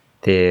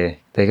 They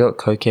got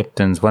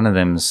co-captains. One of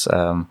them's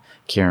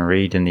Kieran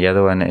Reid, and the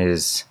other one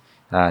is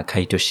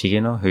Kaito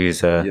Shigeno,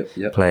 who's a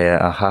player,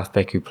 a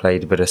halfback who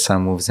played a bit of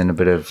Sunwolves and a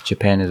bit of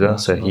Japan as well.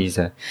 So he's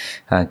a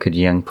good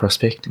young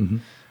prospect.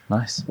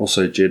 Nice.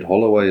 Also Jed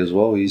Holloway as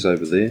well. He's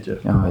over there.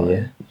 Oh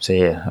yeah.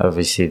 So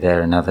obviously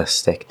they're another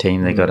stacked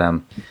team. They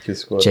got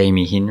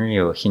Jamie Henry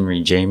or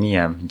Henry Jamie,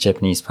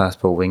 Japanese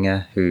passport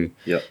winger who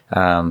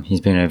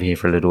he's been over here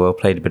for a little while.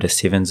 Played a bit of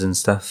sevens and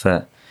stuff.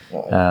 But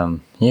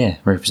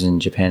represented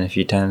Japan a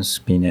few times.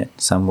 Been at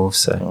Sunwolves.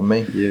 So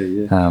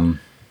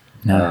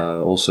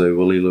also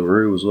Willie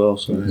LaRue as well.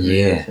 So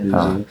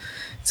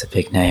it's a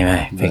big name,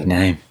 eh? Big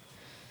name.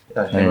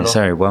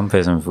 Sorry, one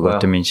person I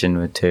forgot to mention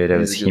with Toyota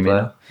was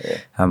Himeno.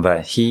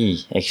 But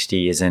he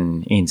actually is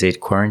in NZ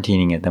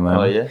quarantining at the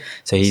moment. Oh, yeah?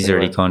 So he's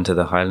already gone to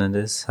the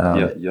Highlanders.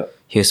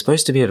 He was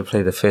supposed to be able to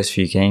play the first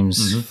few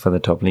games for the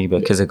top league,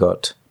 but because it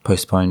got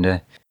postponed,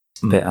 a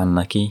bit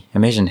unlucky.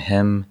 Imagine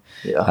him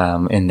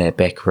in that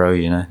back row,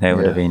 That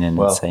would have been an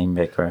insane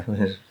back row.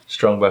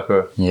 Strong back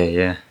row.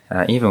 Yeah.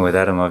 Even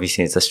without him,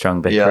 obviously, it's a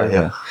strong back row.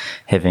 But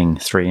having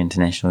 3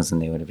 internationals in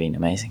there would have been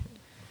amazing.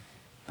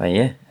 But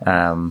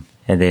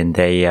and then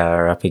they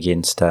are up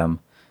against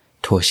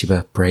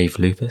Toshiba Brave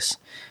Lupus,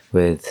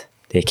 with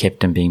their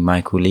captain being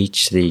Michael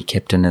Leach, the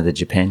captain of the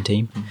Japan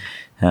team.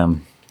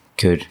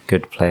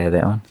 Good player,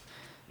 that one.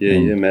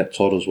 Matt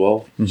Todd as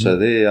well. So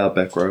they are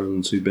back row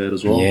and too bad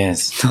as well. Yeah,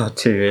 it's not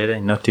too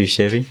bad, not too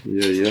shabby.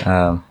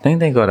 I think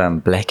they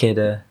got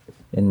Blackadder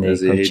in their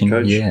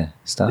coaching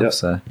staff.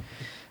 So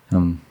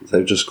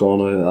they've just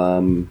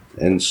gone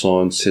and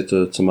signed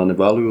Seta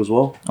Tamanivalu as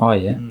well. Oh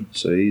yeah.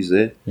 So he's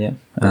there. Yeah.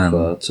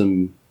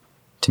 With,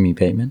 Timmy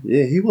Bateman.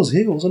 Yeah, he was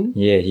here, wasn't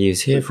he? Yeah, he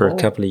was here for a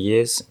couple of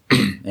years.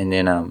 And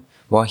then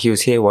while he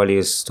was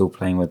still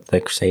playing with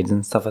the Crusaders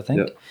and stuff, I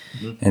think.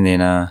 And then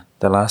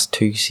the last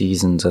 2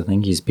 seasons, I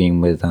think he's been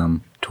with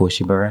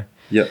Toshiba.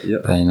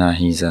 But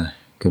he's a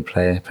good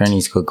player. Apparently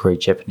he's got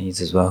great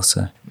Japanese as well.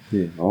 So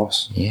yeah,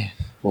 nice. Yeah.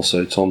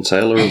 Also Tom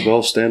Taylor as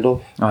well,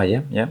 standoff. Oh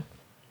yeah.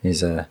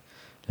 He's a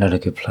lot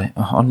of good players.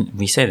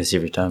 We say this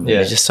every time, but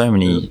there's just so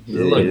many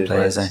good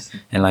players.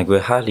 And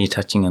we're hardly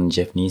touching on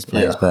Japanese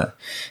players, but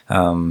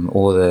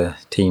all the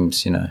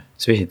teams,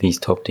 especially these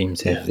top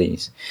teams, have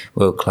these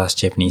world-class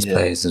Japanese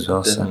players as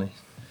well. Definitely.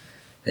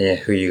 So,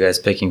 who are you guys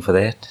picking for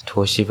that?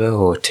 Toshiba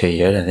or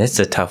Toyota? That's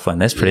a tough one.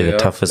 That's probably the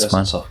toughest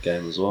one. That's a tough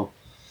game as well.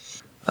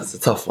 That's a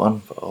tough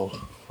one, but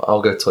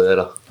I'll go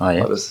Toyota. Oh,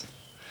 yeah.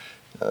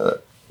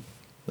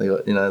 They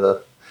got,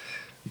 the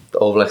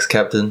All Blacks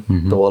captain,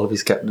 the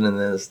Wallabies captain, and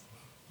there's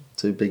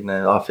 2 big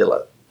names. I feel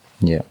like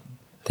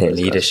that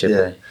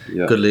leadership.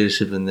 Good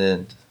leadership in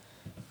there.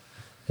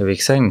 It'll be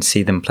exciting to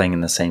see them playing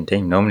in the same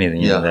team. Normally,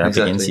 they're up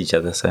against each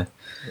other. So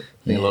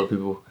I think a lot of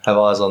people have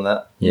eyes on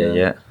that. Yeah,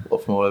 yeah. A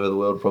lot from all over the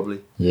world,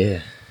 probably.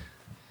 Yeah.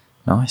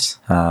 Nice.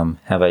 How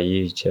about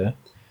you, Joe?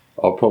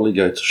 I'll probably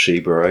go to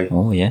Sheba, eh?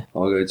 Oh, yeah.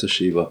 I'll go to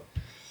Sheba.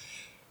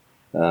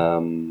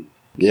 I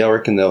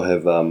reckon they'll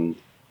have a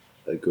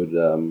good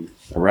a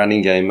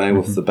running game, mate,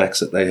 with the backs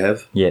that they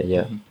have. Yeah,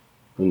 yeah.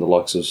 And the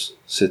likes of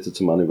Seta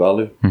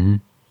Tamanivalu. Mm-hmm.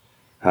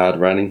 Hard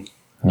running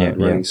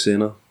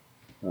centre.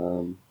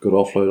 Good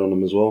offload on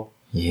them as well.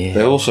 Yeah.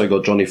 They also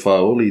got Johnny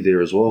Faioli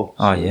there as well.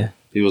 Oh, yeah.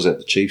 He was at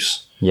the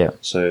Chiefs. Yeah.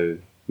 So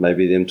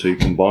maybe them two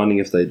combining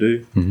if they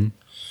do. Mm-hmm.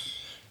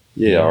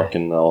 Yeah, I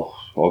reckon I'll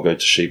go to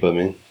Sheba,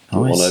 man. Get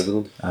Nice. one over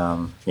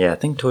them. I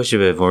think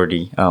Toshiba have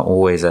already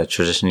always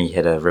traditionally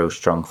had a real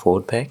strong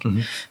forward pack.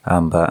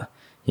 But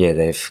yeah,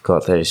 they've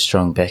got those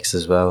strong backs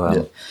as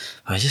well.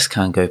 I just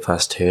can't go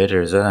past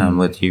Herder as well.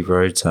 With you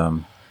Rhodes,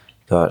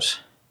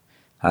 got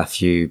a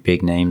few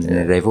big names in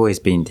there. They've always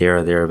been there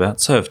or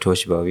thereabouts. So have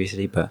Toshiba,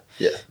 obviously, but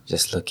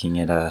just looking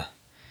at I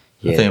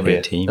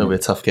think team. it'll be a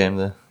tough game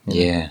there.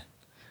 Yeah.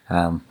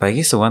 But I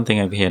guess the one thing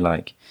over here,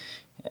 like,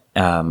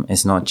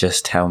 it's not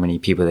just how many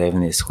people they have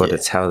in their squad,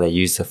 it's how they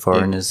use the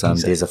foreigners.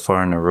 exactly. There's a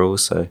foreigner rule,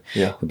 so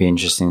it'll be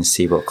interesting to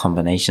see what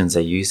combinations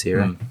they use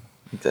here.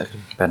 Exactly.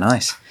 But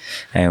nice.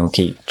 And we'll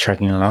keep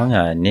trucking along.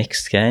 Our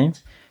next game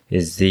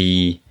is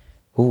the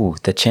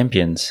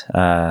champions,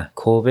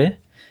 Kobe,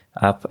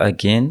 up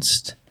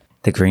against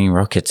the Green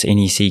Rockets,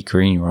 NEC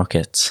Green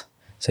Rockets.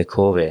 So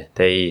Kobe,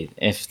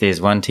 if there's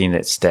one team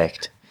that's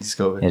stacked,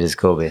 it is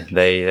Kobe.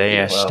 They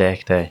are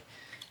stacked. They're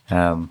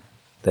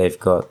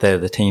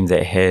the team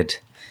that had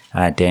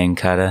Dan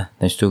Carter.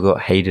 They've still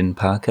got Hayden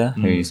Parker,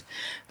 who's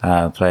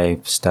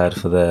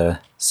started for the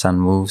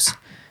Sunwolves.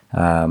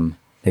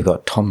 They've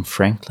got Tom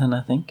Franklin,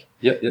 I think.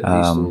 Yep, he's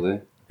still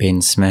there.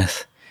 Ben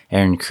Smith,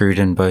 Aaron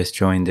Cruden both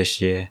joined this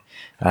year.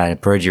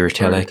 Brody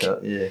Retallick,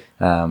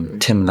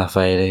 Tim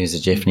Lafayette, who's a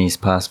Japanese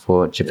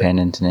passport, Japan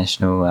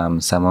international,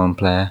 Samoan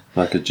player.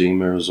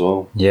 Nakajima as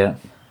well. Yeah.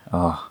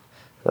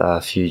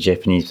 A few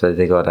Japanese players.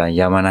 They got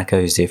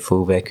Yamanaka, who's their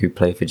fullback, who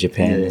played for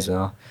Japan as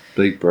well.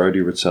 Big Brody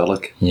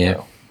Retallick.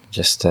 Yeah.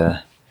 Just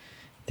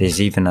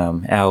there's even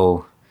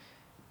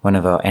one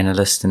of our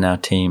analysts in our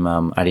team,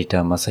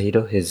 Arita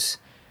Masahiro,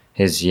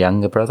 his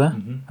younger brother,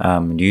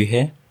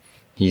 Ryuhei.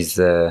 He's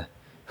the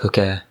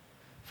hooker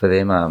for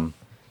them,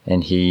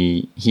 and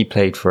he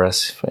played for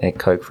us at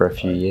Coke for a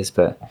few years,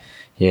 but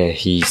yeah,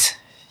 he's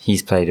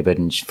played a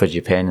bit for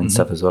Japan and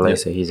stuff as well,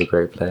 so he's a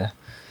great player.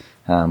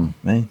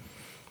 Man.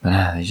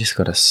 But they just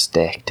got a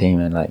stacked team,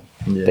 and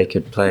they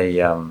could play,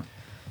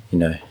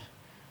 it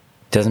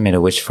doesn't matter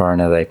which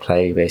foreigner they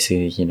play,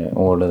 basically,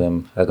 all of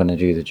them are going to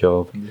do the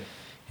job.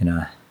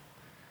 I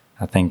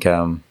think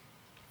they're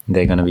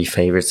going to be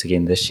favourites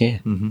again this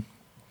year.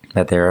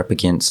 But they're up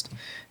against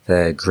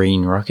the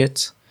Green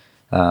Rockets.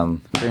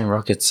 Green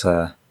Rockets,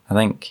 I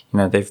think,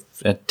 they've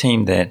a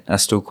team that are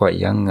still quite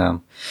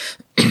young,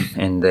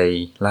 and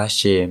they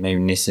last year maybe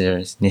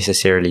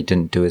necessarily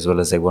didn't do as well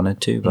as they wanted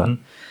to, but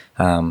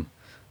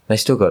they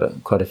still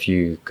got quite a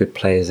few good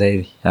players,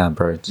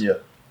 Broads? Yeah,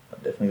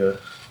 definitely got a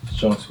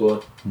strong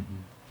squad.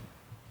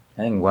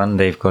 I think one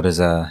they've got is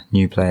a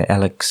new player,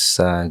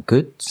 Alex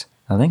Goods.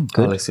 I think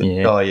Goods.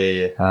 Yeah. Oh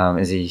yeah.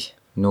 Is he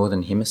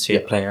Northern Hemisphere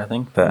player? I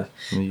think, but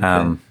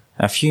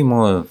a few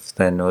more of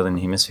the Northern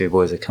Hemisphere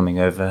boys are coming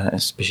over,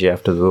 especially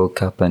after the World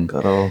Cup and.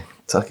 Got old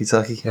Taki.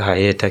 Oh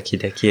yeah, Taki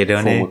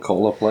down there. Former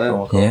Cola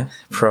player. Yeah,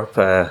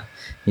 prop.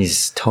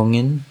 He's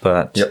Tongan,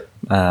 but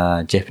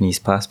Japanese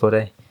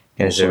passport.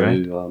 Also,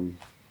 right?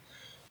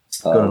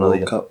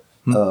 World Cup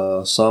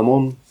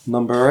Samoan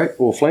number 8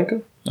 or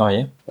flanker. Oh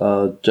yeah.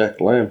 Jack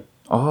Lamb.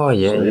 Oh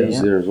yeah, So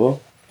he's there as well.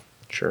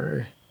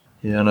 True.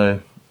 Yeah, I know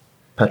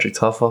Patrick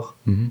Taffa.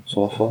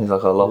 So far. He's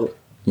like a lock.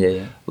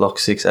 Yeah. Lock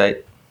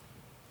 6'8".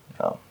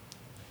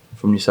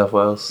 From New South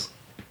Wales.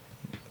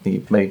 I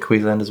think he made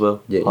Queensland as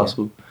well. High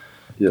school.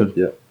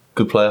 Yeah.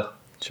 Good player.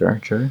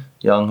 True.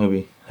 Young.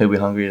 He'll be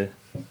hungry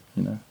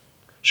to,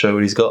 show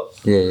what he's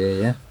got.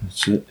 Yeah.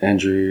 That's it.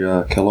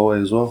 Andrew Callaway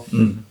as well.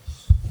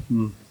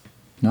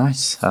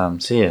 Nice. So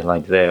yeah,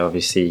 they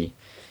obviously,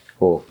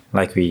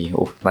 like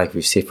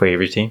we've said for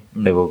every team,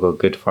 they've all got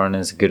good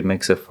foreigners, a good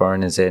mix of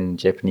foreigners and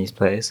Japanese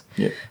players.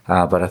 Yeah.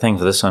 But I think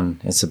for this one,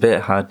 it's a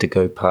bit hard to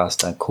go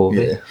past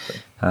Kobe. Yeah.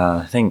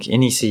 I think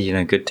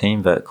NEC, good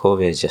team, but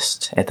Kobe is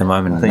just at the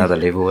moment another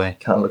level away.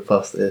 Can't look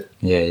past it.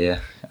 Yeah.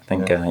 I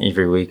think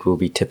every week we'll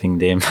be tipping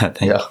them. I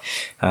think.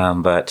 Yeah.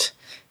 But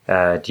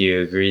do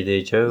you agree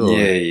there, Joe? Or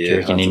Yeah. Do you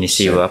reckon 100%.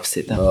 NEC will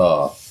upset them?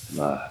 Oh,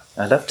 nah.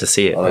 I'd love to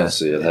see it. I don't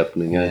see it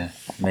happening,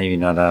 Maybe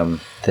not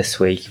this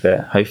week,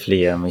 but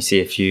hopefully we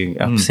see a few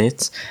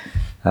upsets.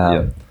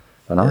 But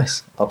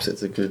nice.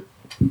 Upsets are good.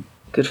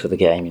 Good for the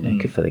game,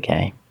 good for the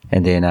game.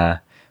 And then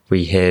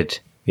we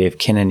have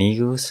Kenan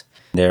Eagles.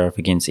 They're up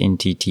against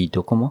NTT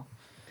Docomo.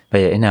 But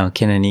yeah, in our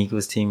Kenan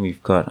Eagles team,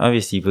 we've got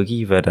obviously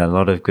Boogie, but a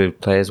lot of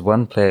good players.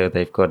 One player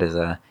they've got is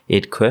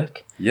Ed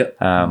Quirk. Yep.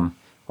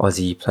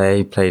 Aussie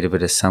player, played a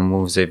bit of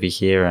Sunwolves over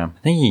here. I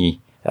think he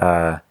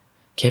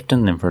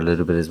captained them for a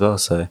little bit as well.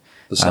 So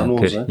The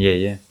Sunwolves,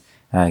 good,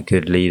 yeah.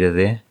 Good leader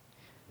there.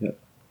 Yep.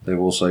 They've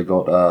also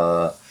got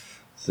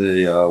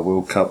the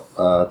World Cup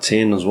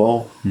 10 as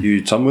well.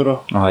 Yu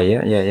Tamura. Oh,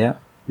 yeah.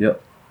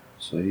 Yep.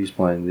 So he's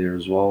playing there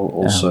as well.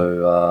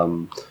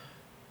 Also,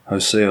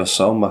 Hosea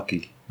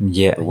Salmaki,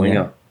 Yeah. the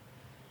winger.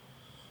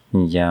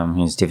 Yeah,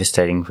 he's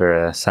devastating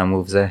for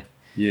Sunwolves there.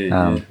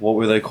 Yeah. What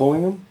were they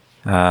calling him?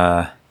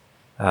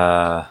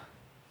 The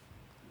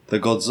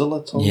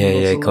Godzilla? Tom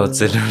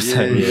Godzilla or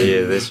something.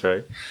 Yeah, that's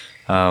right.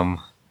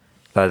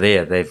 But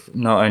yeah, they've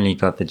not only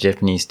got the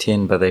Japanese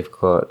 10, but they've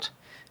got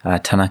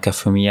Tanaka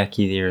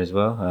Fumiaki there as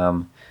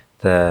well.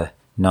 The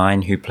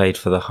 9 who played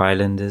for the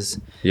Highlanders.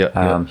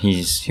 Yeah. He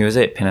was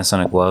at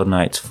Panasonic Wild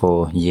Knights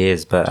for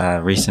years,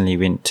 but recently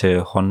went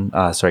to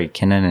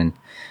Kenan,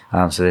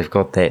 and so they've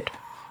got that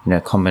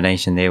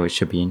combination there, which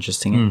should be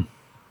interesting.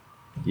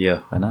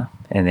 Yeah.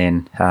 And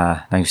then,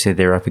 like I said,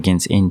 they're up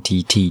against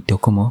NTT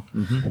Docomo.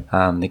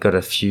 They got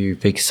a few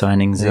big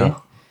signings there.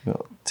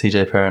 Got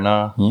TJ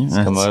Perenara. He's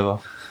come over.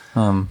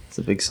 It's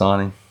a big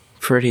signing.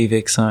 Pretty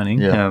big signing.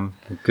 Yeah.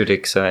 Good,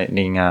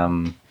 exciting.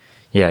 I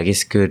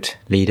guess good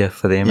leader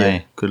for them.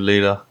 Yeah, good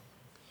leader.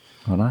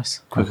 Oh,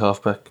 nice. Quick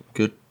halfback,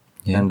 good.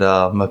 Yeah. And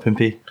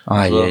Mapimpi.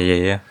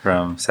 Yeah.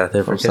 From South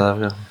Africa. From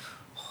South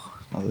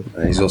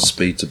Africa. He's got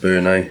speed to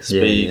burn, eh?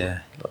 Speed. Yeah.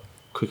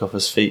 Quick off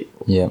his feet.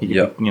 Yeah.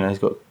 He's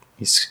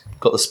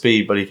got the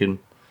speed, but he can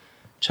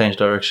change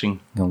direction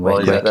Can while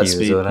whack he's at that you as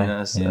speed.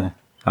 well,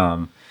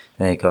 So.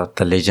 They got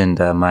the legend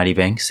Marty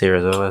Banks there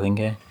as well, I think.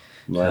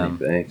 Mighty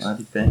Banks.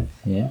 Marty Banks.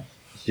 Yeah.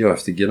 You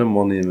have to get him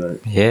on there, mate.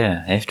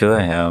 Yeah,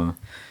 after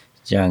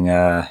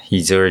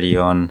he's already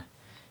on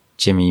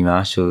Jimmy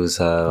Marshall's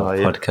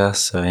podcast,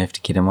 so I have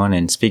to get him on.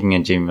 And speaking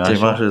of Jimmy Marshall,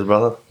 Jim Marshall's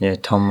brother. yeah,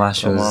 Tom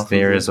Marshall's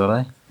there as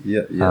well.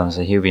 Yeah.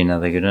 So he'll be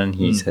another good one.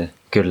 He's a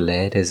good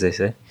lad, as they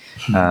say.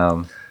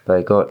 But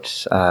I got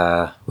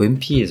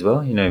Wimpy as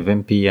well.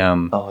 Wimpy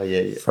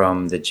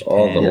from the Japan.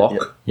 Oh, the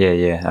lock.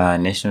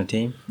 National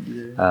team.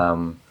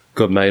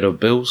 Good mate of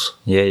Bill's.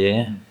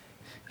 Yeah.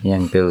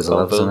 Young Bills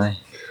loves Bills. them, eh?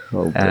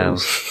 Oh,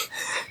 Bills.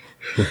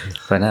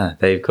 But no,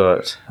 they've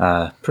got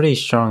a pretty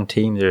strong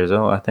team there as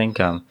well. I think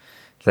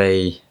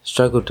they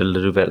struggled a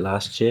little bit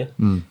last year.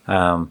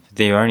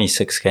 There were only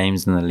 6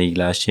 games in the league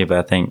last year, but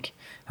I think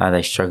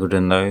they struggled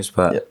in those,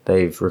 but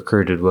they've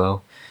recruited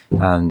well.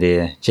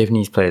 Their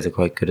Japanese players are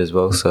quite good as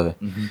well, so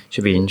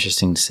should be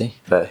interesting to see.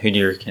 But who do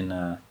you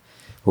reckon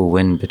will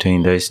win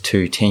between those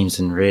two teams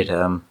in red?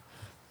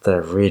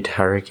 The Red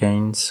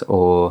Hurricanes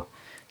or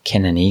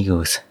Cannon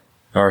Eagles?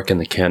 I reckon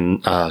the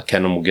Cannon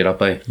will get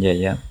up, eh?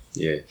 Yeah.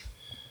 Yeah.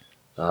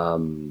 I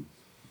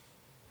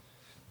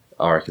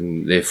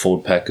reckon their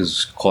forward pack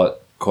is quite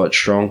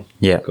strong.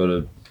 Yeah. Got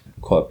a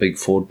quite big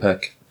forward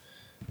pack.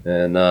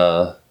 And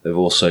they've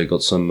also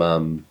got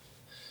some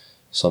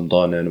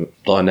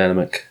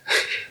dynamic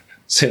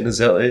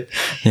centres out there.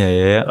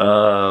 Yeah.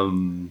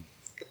 And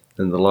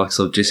the likes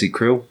of Jesse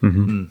Krill.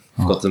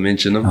 Forgot to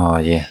mention him. Oh,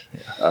 yeah.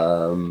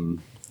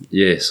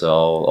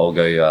 So I'll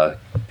go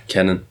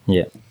Cannon.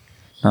 Yeah.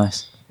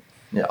 Nice.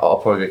 Yeah, I'll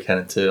probably go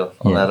Cannon too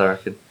on that, I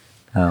reckon.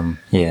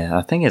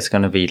 I think it's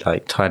going to be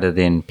like tighter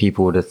than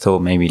people would have thought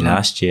maybe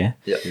last year.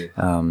 Yeah.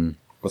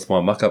 With my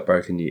muck up,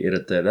 bro, can you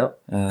edit that out?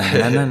 No.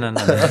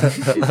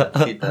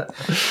 Keep that.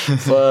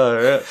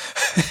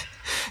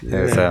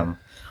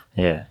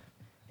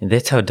 And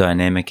that's how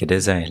dynamic it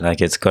is, eh? Like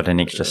it's got an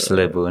extra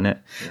syllable in it.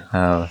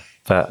 But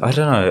I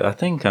don't know. I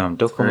think Very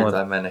Docomo.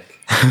 dynamic.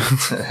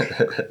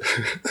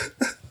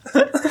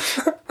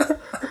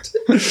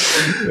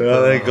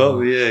 They got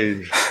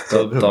me.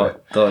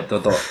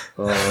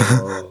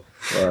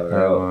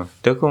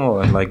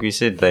 Docomo, like we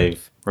said,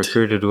 they've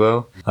recruited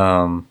well.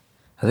 I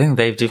think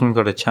they've definitely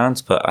got a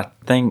chance, but I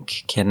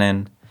think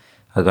Cannon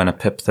are going to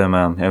pip them.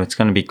 It's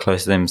going to be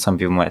closer than some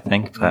people might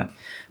think, but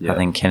I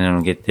think Cannon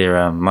will get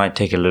there. Might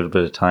take a little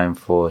bit of time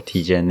for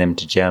TJ and them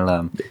to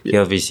gel. He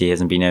obviously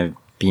hasn't been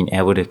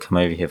able to come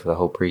over here for the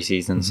whole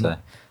preseason, so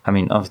I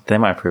mean, they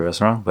might prove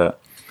us wrong, but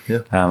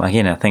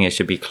again, I think it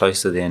should be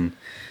closer than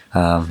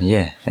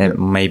it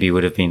maybe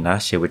would have been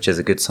last year, which is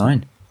a good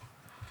sign.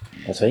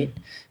 That's right.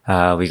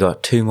 We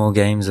got 2 more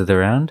games of the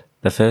round.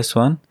 The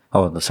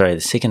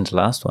second to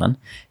last one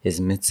is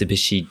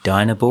Mitsubishi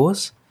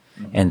Dynaboars,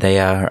 and they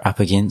are up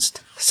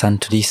against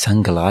Suntory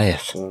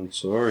Sangoliath. I'm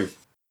sorry.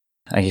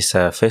 I guess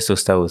first we'll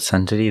start with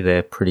Suntory. They're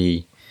a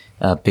pretty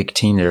big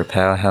team. They're a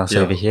powerhouse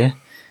over here.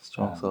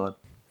 Strong side.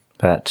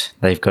 But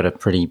they've got a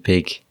pretty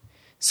big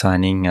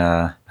signing.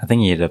 I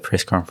think he had a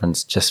press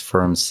conference just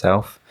for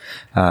himself.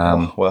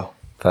 Well.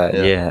 But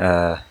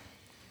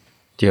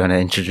do you want to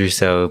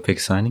introduce our big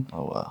signing?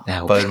 Oh, wow.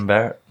 Our- Bowden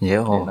Barrett.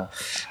 Yeah,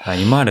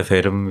 you might have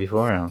heard of him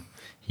before.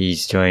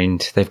 He's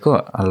joined. They've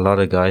got a lot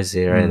of guys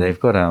there. Eh? They've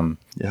got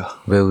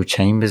Will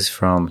Chambers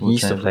from. He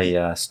used to play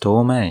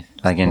Storm,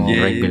 like in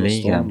rugby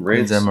league.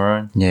 Reds and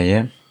Maroon.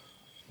 Yeah.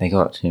 They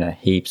got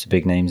heaps of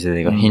big names there.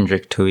 They got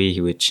Hendrik Tui,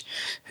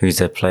 who's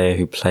a player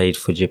who played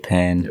for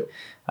Japan.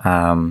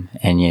 And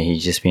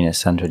he's just been at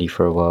Suntory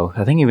for a while.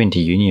 I think he went to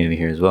uni over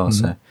here as well,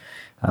 so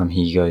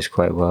he goes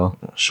quite well.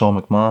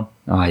 Sean McMahon.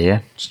 Oh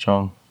yeah,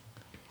 Strong.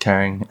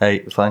 Carrying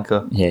 8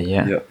 flanker.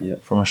 yeah. Yeah.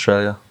 From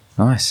Australia.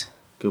 Nice.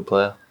 Good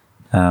player.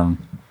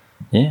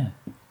 Yeah.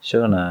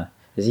 Sean,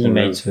 is he And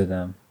mates with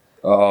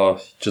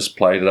Just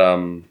played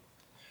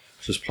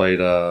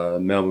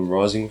Melbourne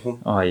Rising with him.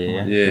 Oh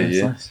yeah. Yeah, Nice,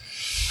 yeah. nice.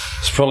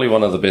 He's probably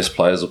one of the best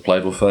players I've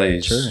played with.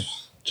 He's True.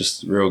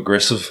 just real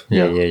aggressive.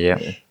 Yeah.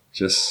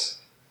 Just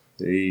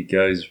he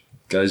goes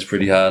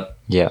pretty hard.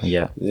 Yeah.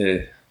 Yeah.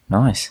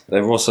 Nice.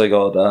 They've also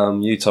got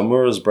Yu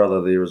Tamura's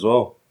brother there as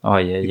well. Oh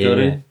yeah.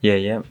 Yeah,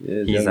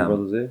 He's younger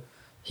brother's there.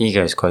 he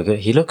goes quite good.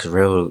 He looks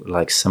real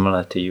like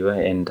similar to you,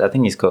 and I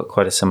think he's got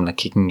quite a similar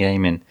kicking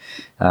game and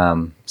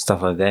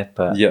stuff like that.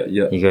 But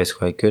Yeah. he goes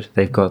quite good.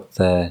 They've got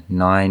the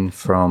 9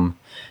 from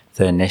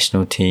the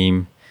national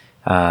team,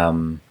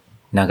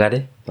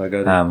 Nagare.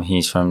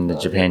 He's from the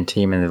Japan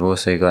team, and they've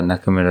also got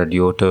Nakamura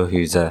Ryoto,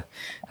 who's a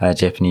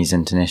Japanese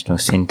international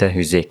centre,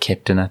 who's their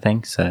captain, I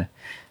think. So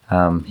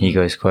he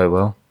goes quite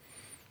well.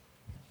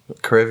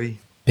 Karevi.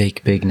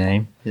 Big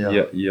name.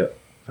 Yeah.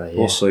 But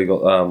Also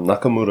got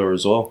Nakamura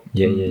as well.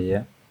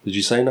 Yeah. Did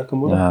you say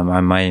Nakamura?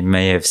 I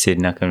may have said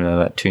Nakamura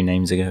about 2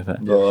 names ago, but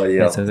Oh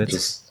yeah. That's all good.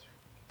 Just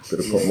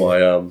better put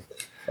my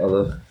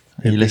other.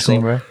 Are you listening,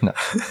 bro? No.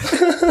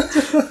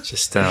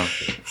 just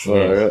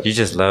Alright. you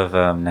just love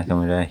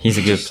Nakamura. He's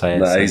a good player.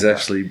 Nah, so- he's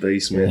actually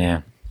beast, man.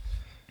 yeah,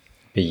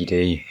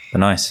 BD, but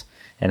nice.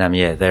 And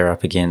they're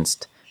up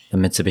against the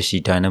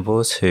Mitsubishi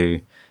Dynaboars,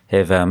 who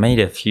have made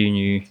a few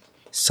new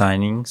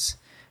signings.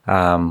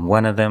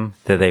 One of them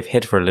that they've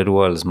had for a little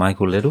while is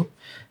Michael Little,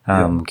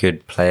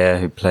 good player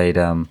who played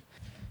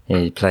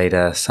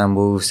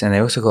Sunwolves, and they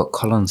also got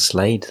Colin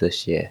Slade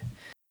this year.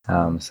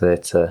 So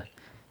that's a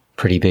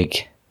pretty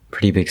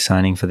big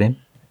signing for them.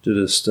 Did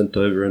a stint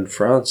over in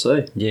France,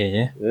 eh?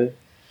 Yeah. Yeah.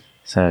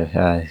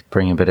 So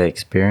bring a bit of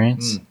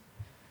experience.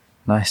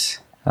 Nice.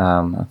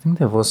 I think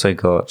they've also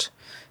got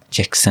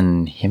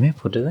Jackson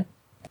Hemepo, do they?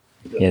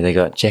 Yeah, they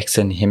got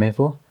Jackson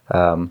Hemepo.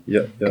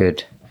 Yeah.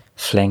 Good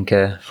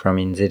flanker from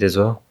NZ as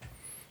well.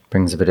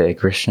 Brings a bit of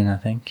aggression, I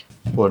think.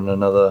 Brought in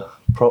another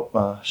prop,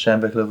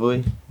 Shambek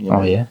Lavui.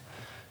 Oh, yeah.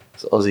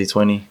 It's Aussie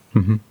 20.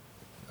 Mhm.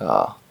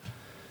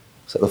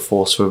 Was at the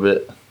Force for a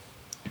bit.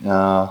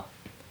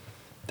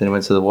 Then he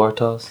went to the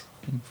Waratahs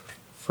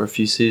for a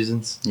few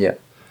seasons. Yeah.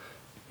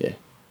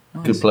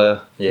 Good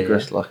player. Yeah,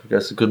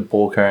 Aggressive, good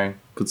ball carrying,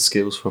 good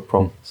skills for a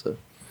prop. So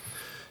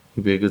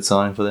he'd be a good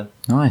signing for them.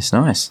 Nice.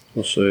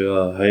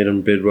 Also,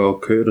 Hayden Bedwell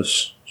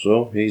Curtis as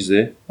well. He's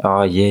there.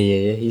 Oh,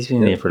 yeah. He's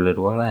been there for a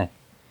little while, eh?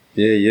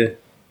 Yeah.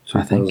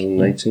 I think,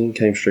 2018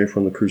 came straight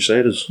from the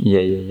Crusaders.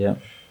 Yeah.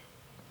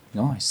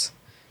 Nice.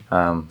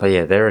 But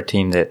yeah, they're a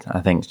team that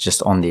I think is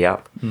just on the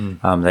up.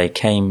 They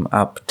came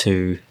up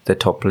to the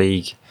top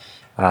league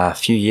a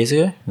few years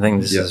ago. I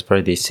think this is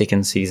probably their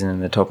second season in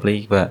the top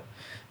league. But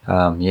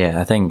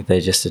I think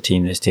they're just a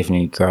team that's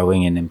definitely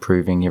growing and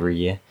improving every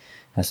year.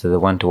 So they're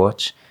one to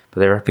watch. But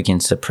they're up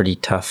against a pretty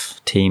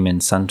tough team in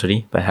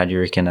Suntory. But how do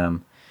you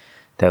reckon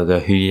they'll go?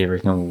 Who do you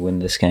reckon will win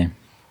this game?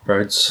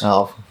 Rhodes.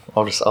 I'll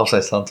say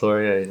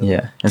Santoria.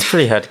 Yeah, it's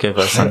pretty hard to go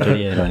by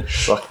Suntory.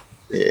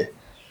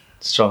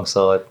 Strong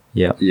side.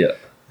 Yeah.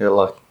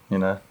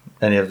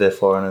 Any of their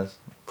foreigners,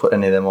 put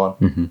any of them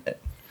on.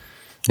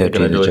 They'll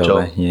gonna do a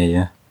job. eh?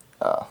 Yeah.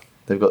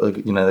 They've got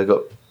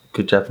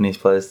good Japanese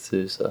players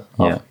too. So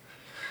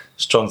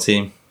strong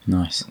team.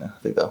 Nice. I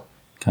think they'll.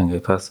 Can't go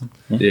past them.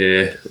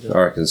 Yeah, I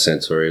reckon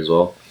Centauri as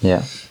well.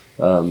 Yeah.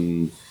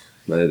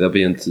 They'll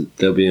be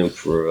in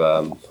for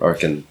I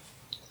reckon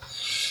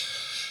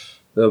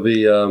they'll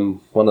be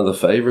one of the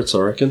favourites, I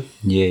reckon.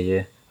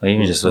 Yeah. Well,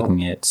 even just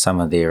looking at some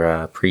of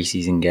their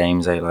preseason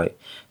games,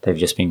 they've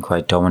just been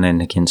quite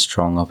dominant against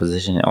strong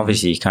opposition.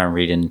 Obviously, you can't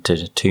read into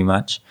it too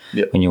much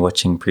when you're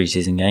watching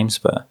preseason games,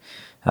 but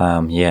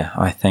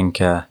I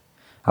think I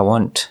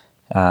want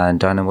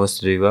Dynaboars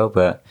to do well,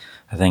 but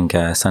I think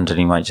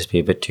Suntory might just be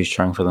a bit too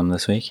strong for them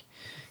this week.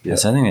 Yeah.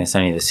 So I think that's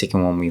only the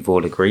second one we've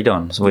all agreed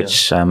on,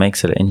 which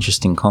makes it an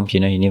interesting comp.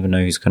 You never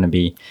know who's going to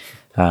be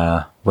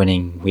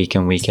winning week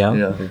in, week out.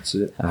 Yeah, That's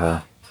it.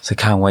 So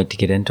can't wait to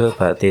get into it.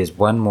 But there's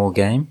one more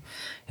game,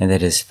 and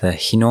that is the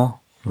Hino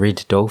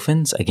Red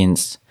Dolphins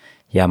against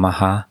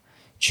Yamaha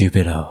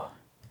Jubilo.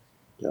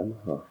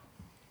 Yamaha.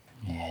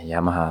 Yeah,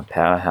 Yamaha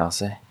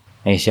powerhouse.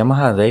 Yes,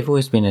 Yamaha, they've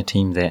always been a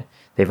team that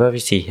they've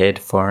obviously had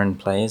foreign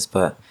players,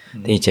 but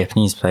their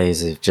Japanese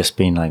players have just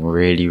been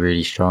really,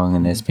 really strong,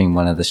 and that's been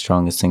one of the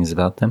strongest things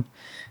about them.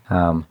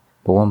 But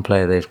one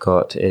player they've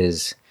got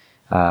is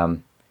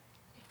Heru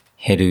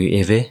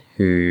Eve,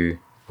 who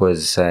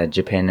was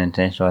Japan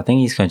international. I think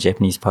he's got a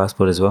Japanese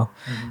passport as well,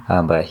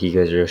 but he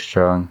goes real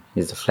strong.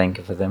 He's a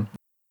flanker for them.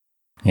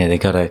 Yeah, they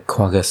got a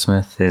Quagga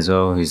Smith as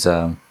well, who's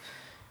a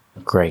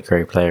great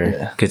player.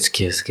 Yeah. Good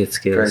skills. great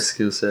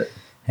skill set.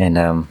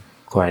 And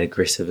quite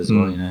aggressive as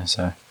well,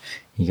 so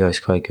he goes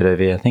quite good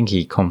over here. I think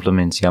he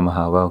complements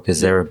Yamaha well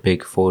because they're a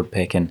big forward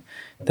pack and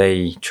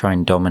they try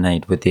and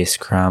dominate with their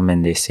scrum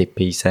and their set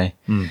piece,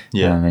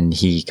 and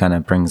he kind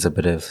of brings a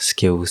bit of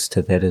skills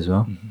to that as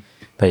well.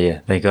 But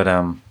yeah, they got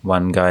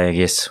one guy, I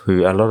guess,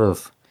 who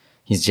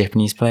he's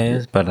Japanese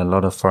players, but a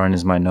lot of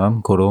foreigners might know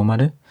him,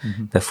 Koromaru,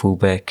 the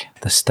fullback,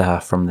 the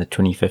star from the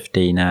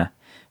 2015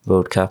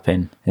 World Cup,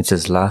 and it's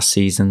his last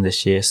season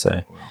this year,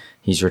 so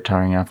he's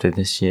retiring after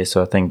this year.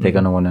 So I think they're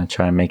going to want to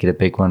try and make it a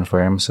big one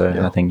for him. So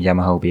I think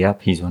Yamaha will be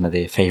up. He's one of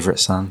their favourite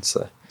sons.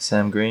 So.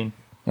 Sam Green.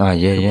 Oh,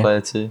 yeah, Good yeah.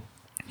 player too.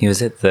 He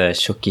was at the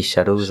Shoki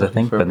Shuttles, I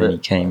think, but then he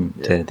came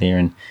to there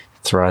and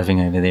thriving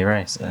over there,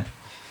 right? So,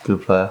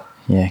 Good player.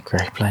 yeah,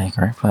 great player,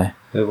 great player.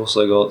 They've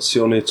also got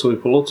Sione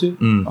Tuipolotu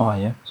Oh,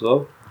 yeah. as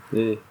well.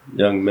 Yeah,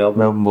 young Melbourne.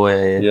 Melbourne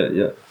boy,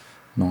 Yeah.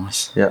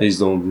 Nice. Yeah. He's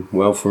doing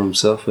well for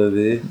himself over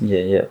there.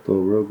 Yeah.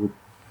 Doing real good.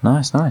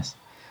 Nice.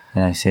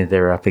 And I said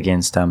they're up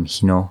against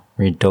Hino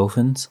Red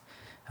Dolphins.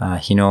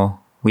 Hino,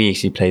 we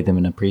actually played them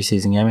in a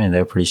preseason game and they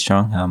were pretty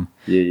strong.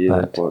 They're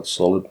But- quite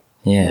solid.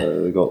 Yeah.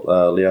 They got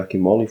Liaki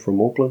Molly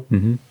from Auckland.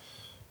 Mhm.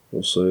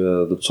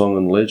 Also the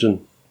Tongan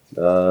legend,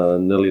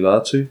 Nili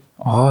Latu.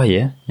 Oh,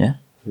 yeah.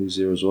 He's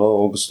there as well.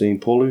 Augustine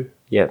Polu.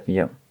 Yep. Big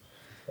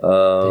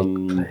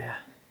player.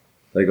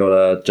 They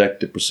got Jack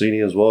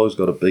DeProsini as well. He's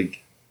got a big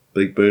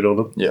boot on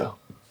him. Yeah.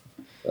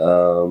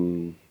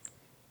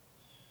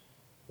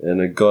 And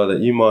a guy that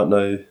you might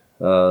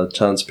know,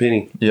 Chance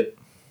Penny. Yep.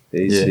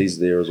 He's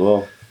there as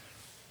well.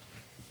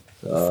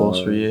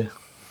 Force for a year.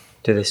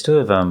 Do they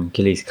still have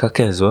Gillies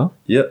Kaka as well?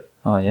 Yep,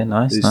 Oh, yeah,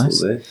 nice. he's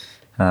still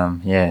there.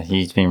 Yeah,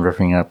 he's been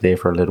ripping it up there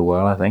for a little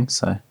while, I think,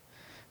 so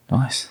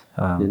nice.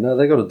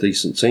 They got a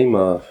decent team,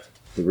 the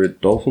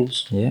Red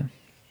Dolphins. Yeah.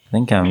 I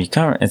think you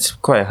can't. It's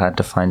quite hard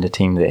to find a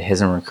team that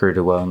hasn't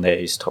recruited well in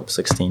those top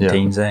 16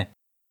 teams, eh?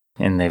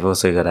 And they've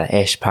also got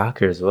Ash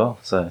Parker as well.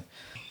 So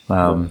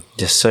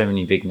just so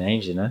many big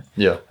names, you know.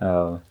 Yeah.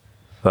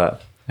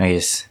 But I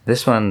guess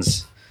this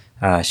one's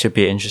should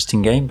be an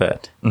interesting game.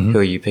 But who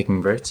are you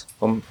picking, Brett?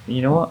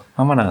 You know what?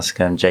 I'm gonna ask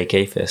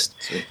JK first.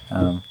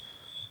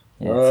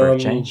 For a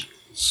change.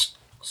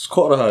 It's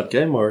quite a hard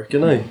game, I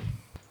reckon, eh?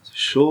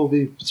 Sure,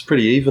 it's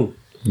pretty even.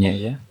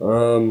 Yeah.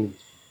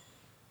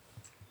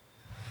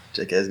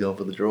 JK's going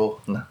for the draw.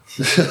 No.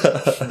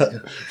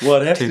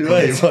 Might have to,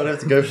 eh? Might have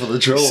to go for the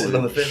draw. Sitting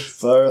on the fence.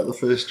 Fire out the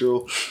first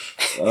draw.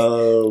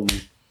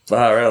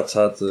 Far out, it's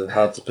hard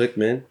to pick,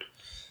 man.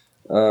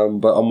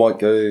 But I might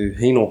go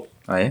Hino.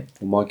 Oh yeah.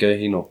 I might go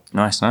Hino.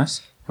 Nice. How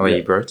about Yeah.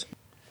 you, Brett?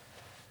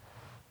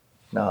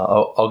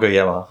 No, I'll go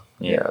Yamaha.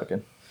 Yeah. I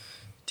reckon.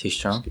 Too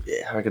strong.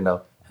 Yeah, I reckon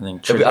they'll. I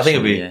think. I think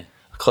it'll be yeah.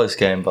 a close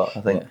game, but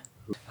I think.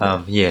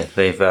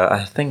 They've.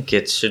 I think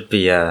it should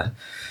be.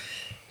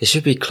 It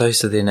should be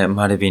closer than it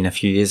might have been a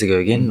few years ago.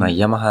 Again, like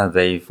Yamaha,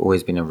 they've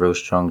always been a real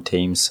strong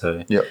team.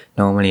 So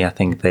normally, I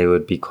think they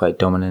would be quite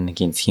dominant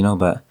against Hino,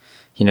 but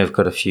Hino've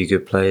got a few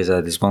good players.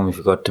 There's one we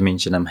forgot to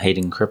mention.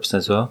 Hayden Cripps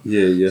as well.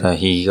 Yeah. So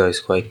he goes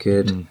quite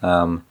good.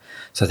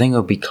 So I think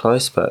it'll be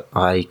close, but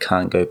I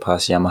can't go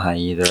past Yamaha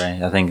either.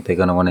 Eh? I think they're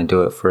going to want to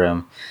do it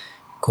for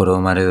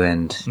Koromaru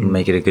and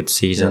make it a good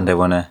season. They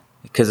want to,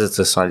 because it's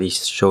a slightly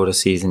shorter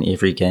season,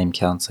 every game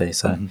counts. Eh?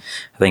 So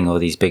I think all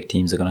these big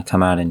teams are going to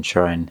come out and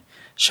try and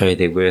show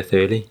their worth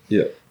early.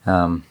 Yeah.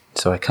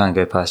 So I can't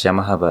go past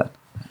Yamaha, but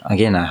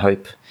again, I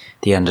hope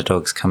the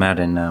underdogs come out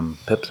and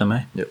pip them.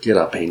 Eh? Get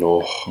up,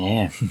 Hino.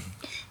 Yeah,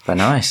 but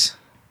nice.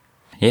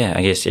 Yeah,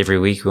 I guess every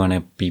week we want to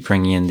be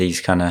bringing in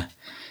these kind of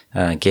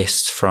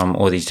guests from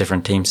all these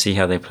different teams, see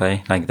how they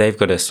play. Like they've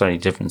got a slightly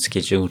different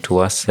schedule to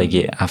us. They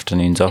get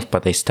afternoons off,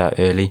 but they start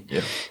early.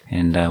 Yeah.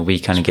 And we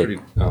kind of get...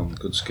 Pretty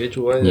good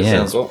schedule, eh?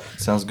 Yeah.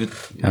 Sounds good.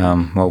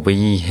 well,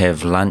 we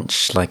have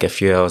lunch, like a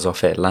few hours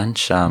off at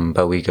lunch,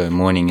 but we go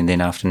morning and then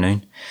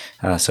afternoon.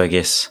 So I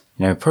guess,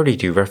 probably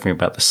do roughly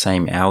about the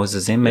same hours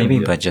as them maybe,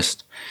 but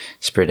just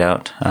spread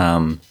out.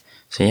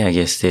 So yeah, I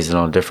guess there's a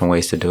lot of different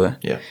ways to do it.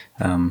 Yeah.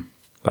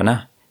 But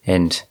no.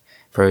 And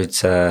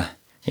Broads,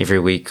 every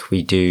week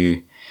we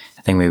do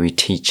a thing where we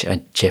teach a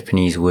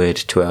Japanese word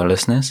to our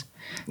listeners.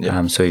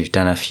 Yeah. So we've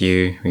done a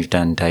few. We've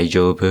done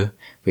daijobu.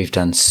 We've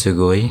done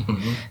sugoi.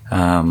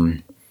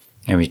 And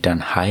we've done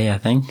hai, I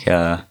think.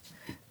 But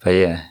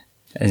yeah,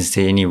 is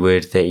there any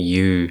word that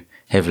you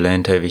have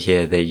learned over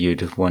here that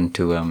you'd want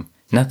to,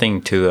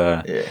 nothing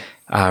to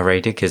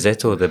R-rated, because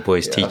that's all the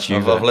boys teach you.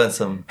 I've learned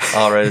some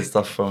R-rated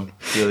stuff from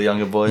the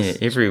younger boys.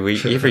 Yeah,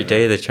 every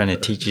day they're trying to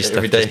teach you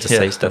stuff just to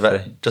say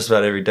stuff. Just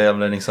about every day I'm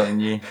learning something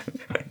new.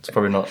 It's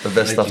probably not the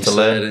best stuff to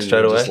learn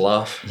straight away. Just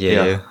laugh.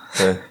 Yeah.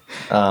 So,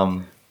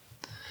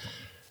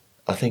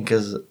 I think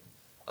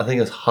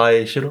it's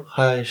Hai Shiro,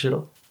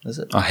 is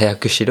it? Oh,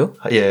 hayakushiro?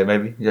 Yeah,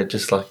 maybe. Yeah,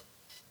 just like,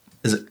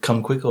 is it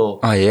come quick or?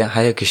 Oh yeah,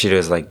 hayakushiro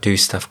is like do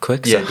stuff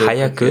quick. So Yeah, do it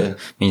hayaku quick,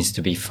 means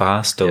to be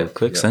fast or Yeah,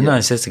 quick. yeah, So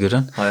nice, that's a good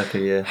one.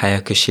 Hayaku, yeah.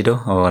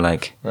 Hayakushiro, or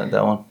like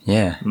That one.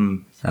 yeah.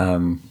 Mm.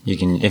 You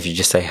can, if you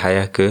just say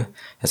hayaku,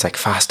 it's like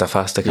faster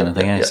kind of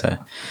thing. yeah. So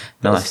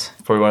nice. That's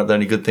probably the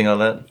only good thing I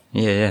learned.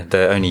 Yeah.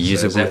 The only Is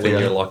usable that when thing.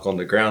 you're like on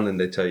the ground and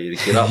they tell you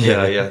to get up?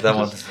 Yeah, that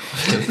one.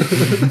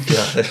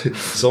 Yeah.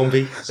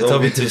 Zombie. It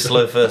told me too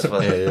slow first,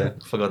 but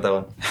forgot that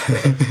one.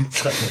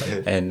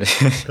 And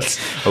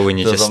or when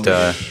you The just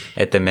zombie.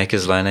 at the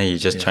Macca's liner, you're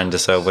just trying to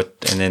decide what,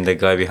 and then the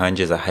guy behind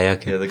you is a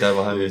hayaku. Yeah, the guy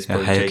behind me is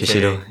probably Hayaku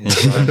Shiro.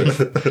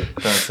 JK.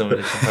 Trying to tell me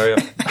to hurry up.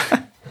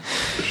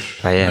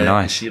 Oh yeah,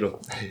 nice. Shiro.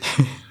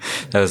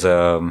 That was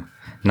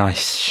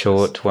nice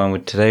short one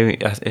with today.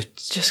 It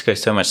just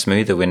goes so much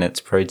smoother when it's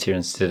Pro Tier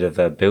instead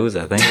of Bills,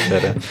 I think.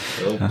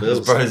 But,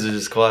 Those bros are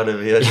just quiet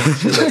over here.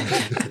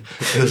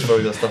 Bill's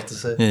probably got stuff to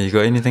say. yeah, you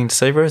got anything to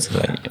say, bros?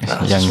 Like,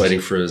 I was just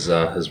waiting for his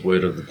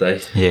word of the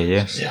day.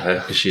 Yeah.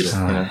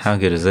 How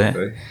good is that?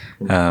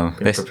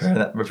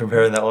 We're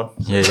preparing that one.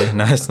 Yeah,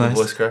 nice.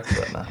 Voice crack,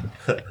 but no.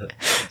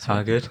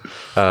 How good.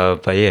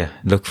 But yeah,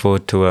 look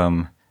forward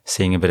to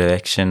seeing a bit of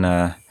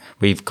action.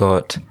 We've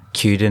got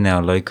Kyuden,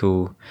 our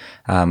local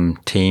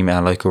team,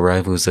 our local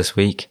rivals this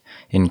week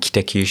in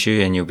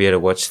Kitakyushu, and you'll be able to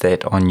watch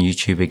that on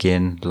YouTube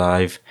again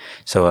live.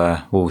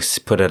 So we'll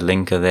put a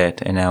link of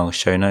that in our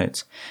show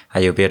notes.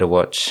 You'll be able to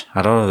watch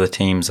a lot of the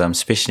teams,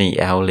 especially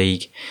our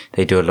league.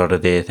 They do a lot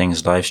of their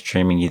things live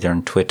streaming either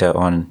on Twitter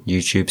or on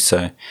YouTube.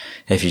 So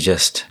if you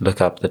just look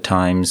up the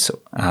times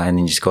and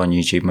then just go on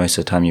YouTube, most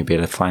of the time you'll be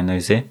able to find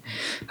those there.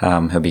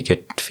 It'll be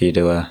good for you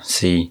to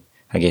see,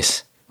 I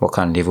guess, what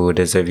kind of level it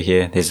is over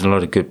here. There's a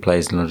lot of good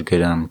players, a lot of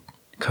good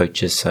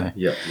coaches. So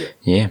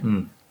yeah.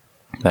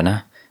 But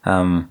no.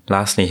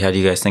 Lastly, how do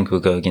you guys think we'll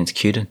go against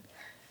Kyuden?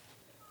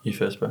 You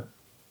first, bro.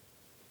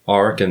 I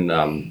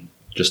reckon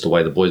just the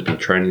way the boys been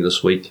training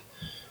this week,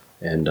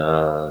 and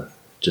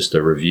just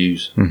the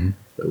reviews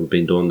that we've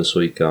been doing this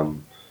week, I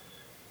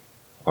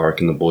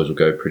reckon the boys will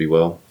go pretty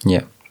well.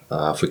 Yeah.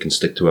 If we can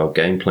stick to our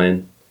game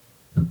plan,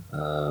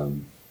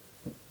 and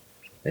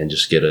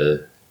just get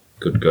a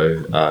good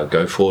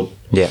go forward.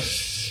 Yeah.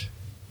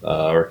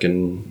 I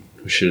reckon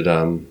we should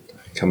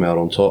come out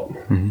on top.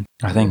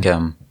 I think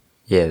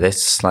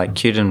that's like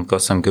Kyuden have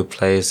got some good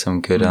players,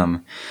 some good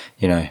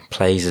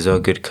plays as well,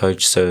 good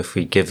coach. So if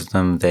we give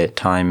them that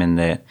time and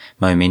that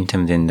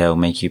momentum, then they'll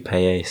make you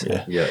pay.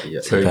 So. Yeah.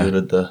 Very good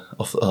at the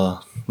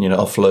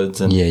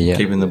offloads and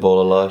keeping the ball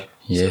alive.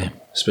 Yeah.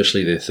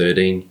 Especially their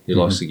 13. He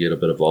likes to get a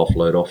bit of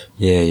offload off.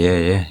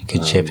 Yeah.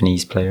 Good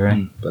Japanese player,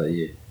 right? But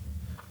yeah.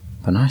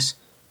 But nice.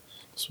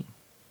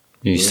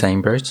 You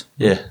same, bros?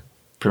 Yeah,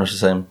 pretty much the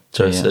same.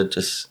 Joe said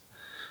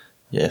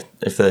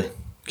if they,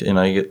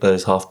 get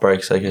those half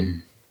breaks, they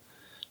can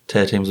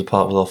tear teams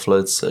apart with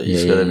offloads. So you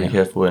just got to be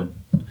careful and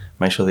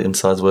make sure the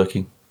inside's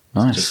working.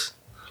 Nice. Just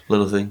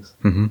little things.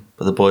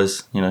 But the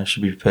boys,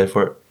 should be prepared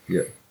for it.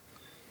 Yeah.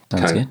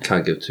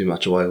 Can't give too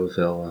much away with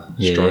our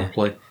strike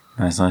play.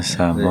 That's nice.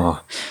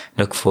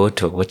 Look forward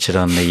to it. Watch it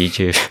on the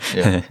YouTube.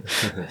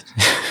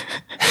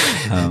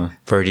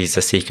 Brody's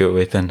a secret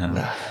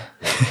weapon.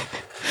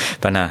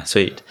 But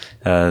sweet.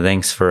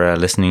 Thanks for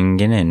listening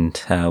again,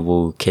 and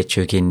we'll catch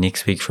you again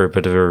next week for a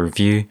bit of a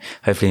review.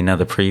 Hopefully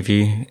another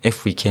preview.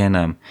 If we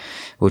can,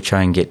 we'll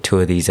try and get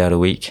 2 of these out a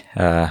week.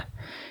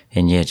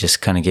 And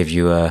just kind of give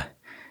you a,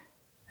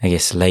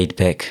 laid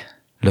back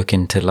look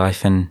into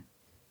life in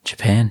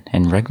Japan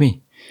and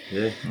rugby.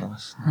 Yeah,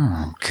 nice.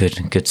 Oh,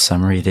 good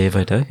summary there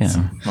by Doug.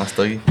 Nice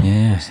doggy.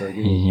 Yeah,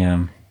 he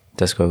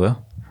does go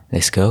well.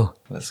 Let's go.